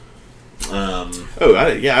 Mm-hmm.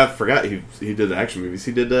 I forgot he did action movies.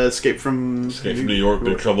 He did Escape from New York,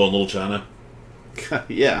 Big Trouble in Little China.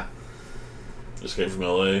 Yeah. Escape from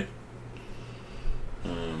L.A.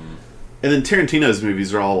 And then Tarantino's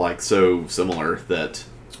movies are all like so similar that,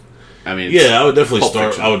 I mean, yeah, I would definitely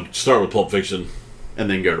start. I would start with Pulp Fiction, and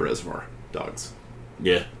then go to Reservoir Dogs.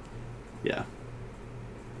 Yeah.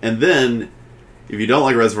 And then, if you don't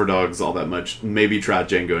like Reservoir Dogs all that much, maybe try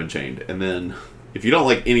Django Unchained. And then, if you don't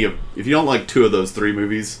like two of those three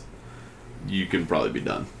movies, you can probably be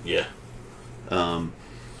done. Yeah.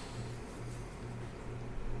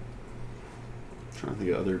 trying to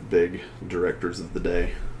think of other big directors of the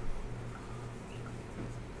day.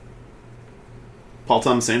 Paul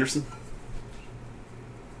Thomas Anderson?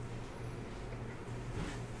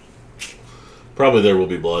 Probably There Will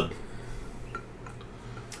Be Blood.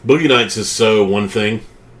 Boogie Nights is so one thing.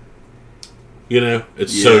 You know,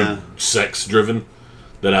 it's so sex driven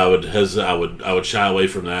that I would shy away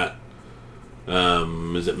from that.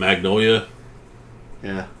 Is it Magnolia?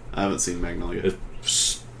 Yeah, I haven't seen Magnolia.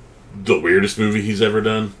 It's the weirdest movie he's ever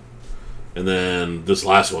done. And then this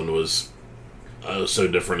last one was so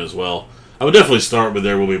different as well. I would definitely start with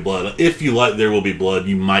There Will Be Blood. If you like There Will Be Blood,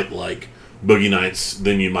 you might like Boogie Nights.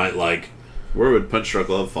 Then you might like... Where would Punch Drunk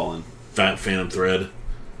Love fall in? Phantom Thread.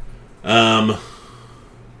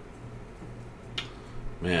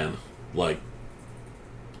 Man, like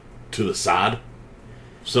to the side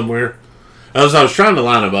somewhere. I was trying to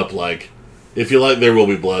line them up. Like, if you like There Will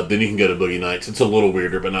Be Blood, then you can go to Boogie Nights. It's a little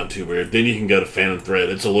weirder, but not too weird. Then you can go to Phantom Thread.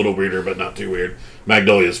 It's a little weirder, but not too weird.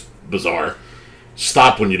 Magnolia's bizarre.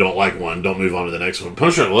 Stop when you don't like one. Don't move on to the next one.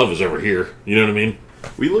 Punch Drunk Love is over here. You know what I mean?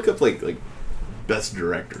 We look up like best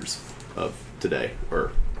directors of today,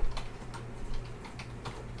 or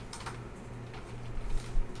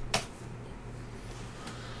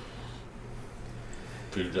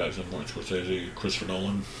Peter Jackson, Martin Scorsese, Christopher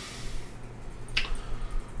Nolan.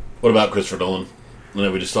 What about Christopher Nolan? I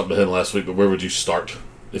know we just talked about him last week, but where would you start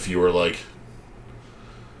if you were like...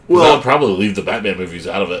 Well, I'd probably leave the Batman movies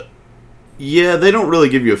out of it. Yeah, they don't really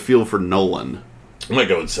give you a feel for Nolan. I might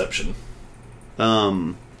go Inception.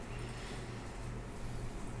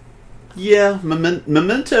 Yeah,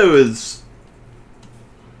 Memento is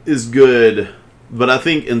good, but I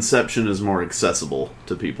think Inception is more accessible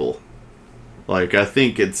to people. Like, I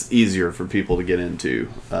think it's easier for people to get into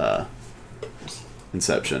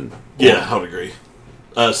Inception. Yeah, I would agree.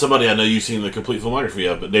 Somebody I know you've seen the complete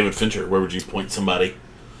filmography of, but David Fincher, where would you point somebody?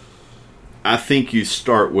 I think you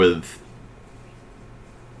start with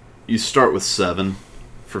Seven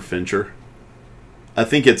for Fincher. I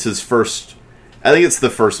think it's his first... I think it's the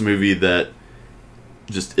first movie that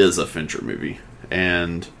just is a Fincher movie.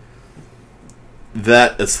 And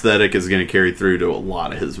that aesthetic is going to carry through to a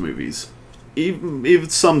lot of his movies. Even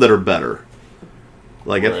some that are better.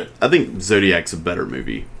 Like, right. I think Zodiac's a better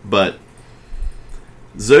movie. But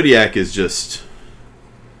Zodiac is just...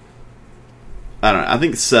 I don't know. I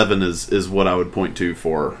think Seven is what I would point to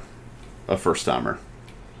for a first-timer.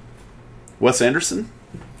 Wes Anderson?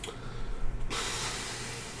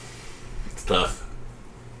 It's tough.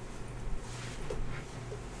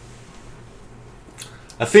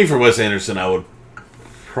 I think for Wes Anderson, I would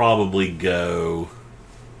probably go...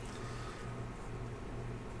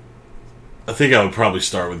 I think I would probably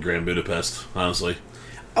start with Grand Budapest, honestly.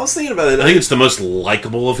 I was thinking about it. I think it's the most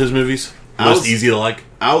likable of his movies. The most easy to like.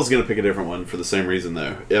 I was going to pick a different one for the same reason,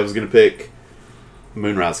 though. I was going to pick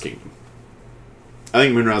Moonrise Kingdom. I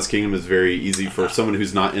think Moonrise Kingdom is very easy for someone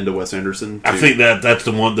who's not into Wes Anderson. I think that's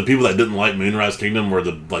the one. The people that didn't like Moonrise Kingdom were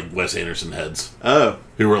the Wes Anderson heads. Oh,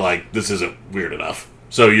 who were like, this isn't weird enough.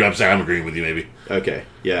 So I'm saying I'm agreeing with you, maybe. Okay,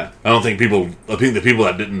 yeah. I think the people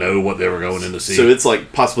that didn't know what they were going in to see. So it's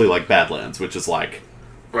like possibly like Badlands, which is like...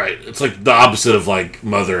 Right. It's like the opposite of like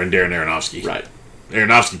Mother and Darren Aronofsky. Right.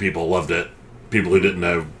 Aronofsky people loved it. People who didn't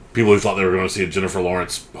know, people who thought they were going to see a Jennifer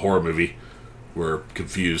Lawrence horror movie were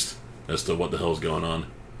confused as to what the hell is going on.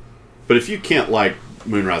 But if you can't like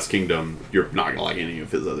Moonrise Kingdom, you're not going to like any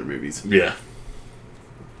of his other movies. Yeah.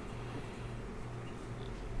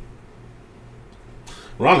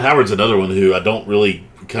 Ron Howard's another one who I don't really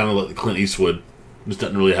kind of like Clint Eastwood. Just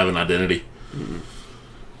doesn't really have an identity. Mm-hmm.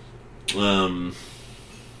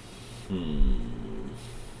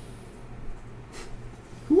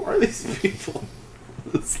 Who are these people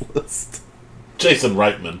on this list? Jason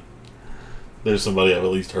Reitman. There's somebody I've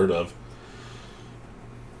at least heard of.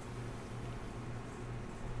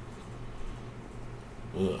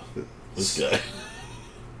 Ugh, this guy.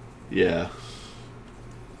 Yeah.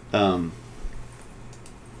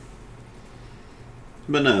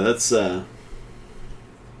 But no, that's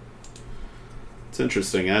it's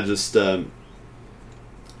interesting. I just I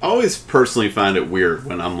always personally find it weird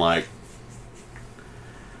when I'm like,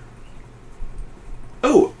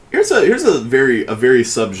 oh, here's a very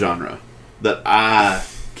subgenre that I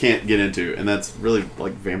can't get into, and that's really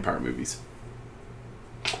like vampire movies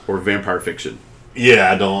or vampire fiction.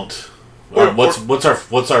 Yeah, I don't.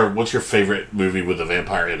 What's your favorite movie with a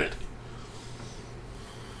vampire in it?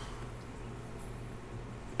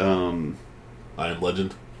 I Am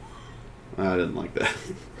Legend. I didn't like that.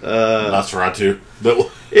 Nosferatu.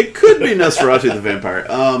 It could be Nosferatu the vampire.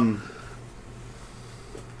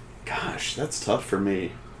 Gosh, that's tough for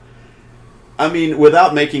me. I mean,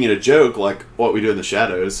 without making it a joke, like What We Do in the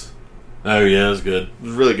Shadows. Oh yeah, it's good. It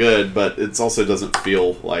was really good, but it also doesn't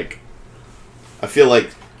feel like. I feel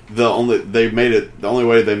like the only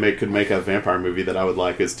way they could make a vampire movie that I would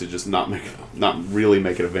like is to just not really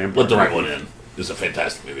make it a vampire. Let the right movie. one in. It's a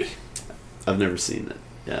fantastic movie. I've never seen it.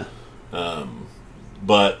 Yeah.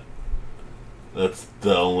 But that's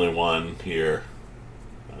the only one here.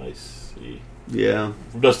 I see. Yeah.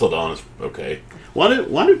 From Dusk Till Dawn is okay. Why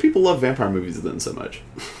do people love vampire movies then so much?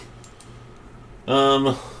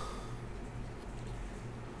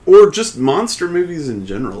 Or just monster movies in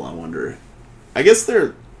general, I wonder. I guess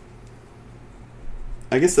that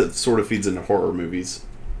sort of feeds into horror movies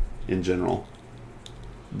in general.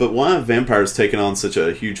 But why have vampires taken on such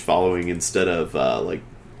a huge following instead of like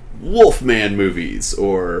Wolfman movies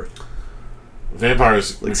or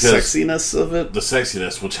vampires? Like sexiness of it? The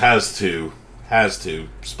sexiness, which has to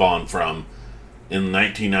spawn from in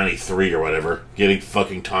 1993 or whatever, getting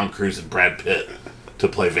fucking Tom Cruise and Brad Pitt to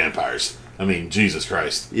play vampires. I mean, Jesus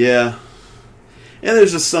Christ. Yeah. And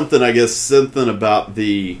there's just something about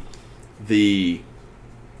the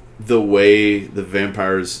way the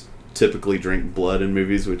vampires typically drink blood in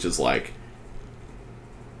movies, which is like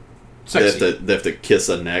sexy. They have to kiss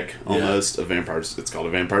a neck almost. Yeah. It's called a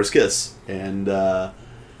vampire's kiss, and I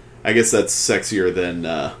guess that's sexier than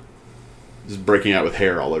just breaking out with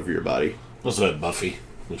hair all over your body. Also had Buffy,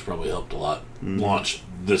 which probably helped a lot launch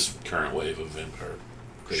this current wave of vampire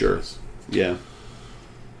craziness. Sure. Yeah.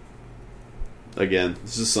 Again,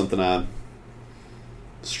 this is something I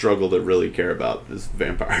struggle to really care about is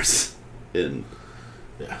vampires. Yeah.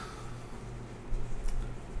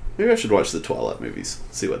 Maybe I should watch the Twilight movies.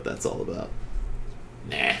 See what that's all about.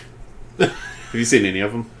 Nah. Have you seen any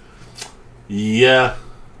of them? Yeah.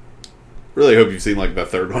 Really hope you've seen like the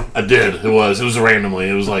third one. I did. It was randomly.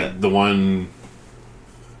 It was like the one.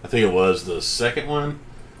 I think it was the second one.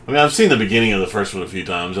 I mean, I've seen the beginning of the first one a few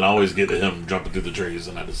times, and I always get to him jumping through the trees,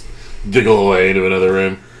 and I just diggle away into another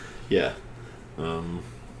room. Yeah.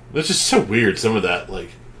 It's just so weird. Some of that, like,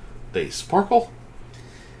 they sparkle.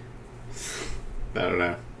 I don't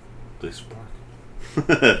know. They sparkle.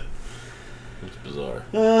 It's bizarre.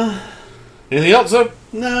 Anything else, though?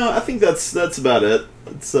 No, I think that's about it.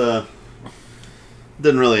 It's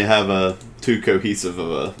didn't really have too cohesive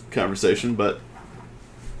of a conversation, but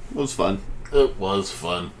it was fun. It was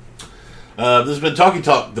fun. This has been Talkie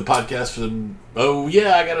Talk, the podcast for the... Oh,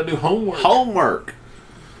 yeah, I gotta do homework.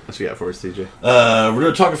 What you got for us, TJ? We're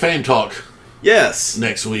gonna talk a Fame Talk. Yes.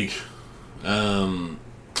 Next week. It's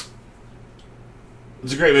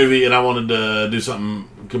a great movie, and I wanted to do something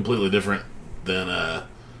completely different than... the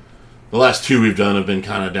last two we've done have been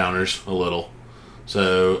kind of downers, a little.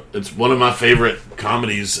 So, it's one of my favorite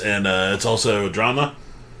comedies, and it's also a drama.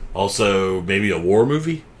 Also, maybe a war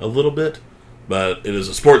movie, a little bit. But it is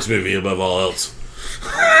a sports movie above all else.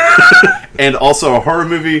 And also a horror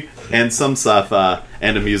movie, and some sci-fi,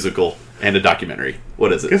 and a musical, and a documentary.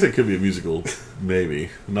 What is it? I guess it could be a musical, maybe.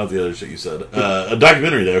 Not the other shit you said. A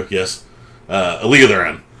documentary, though, yes. A League of Their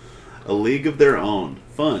Own. A League of Their Own.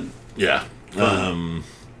 Fun. Yeah.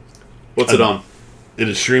 What's it on? It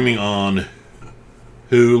is streaming on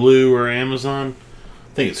Hulu or Amazon.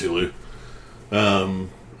 I think it's Hulu.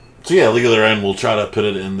 So yeah, League of Their Own. We'll try to put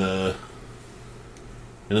it in the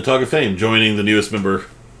Talk of Fame, joining the newest member.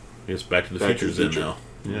 I guess Back to the Future's in now.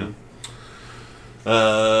 Yeah.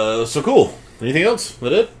 So cool. Anything else?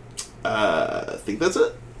 That it? I think that's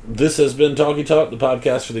it. This has been Talkie Talk, the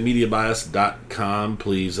podcast for themediabias.com.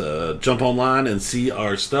 Please jump online and see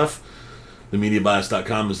our stuff.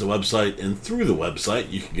 Themediabias.com is the website, and through the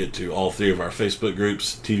website you can get to all three of our Facebook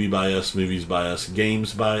groups: TV by Us, Movies by Us,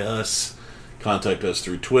 Games by Us. Contact us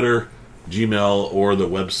through Twitter, Gmail, or the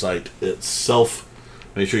website itself.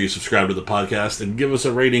 Make sure you subscribe to the podcast and give us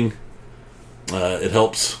a rating. It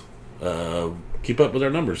helps keep up with our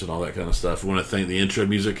numbers and all that kind of stuff. We want to thank the intro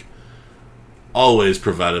music, always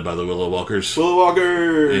provided by the Willow Walkers. Willow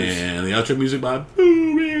Walkers! And the outro music by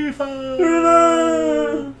Boomy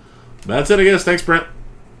Fun. That's it, I guess. Thanks, Brent.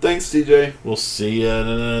 Thanks, TJ. We'll see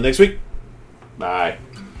you next week. Bye.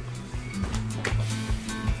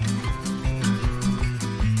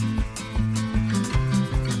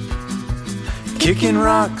 Kicking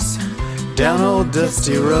rocks down old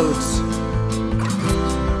dusty roads,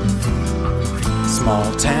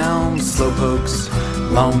 small town slowpokes,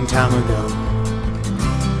 long time ago.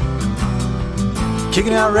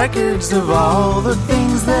 Kicking out records of all the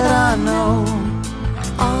things that I know,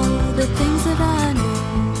 all the things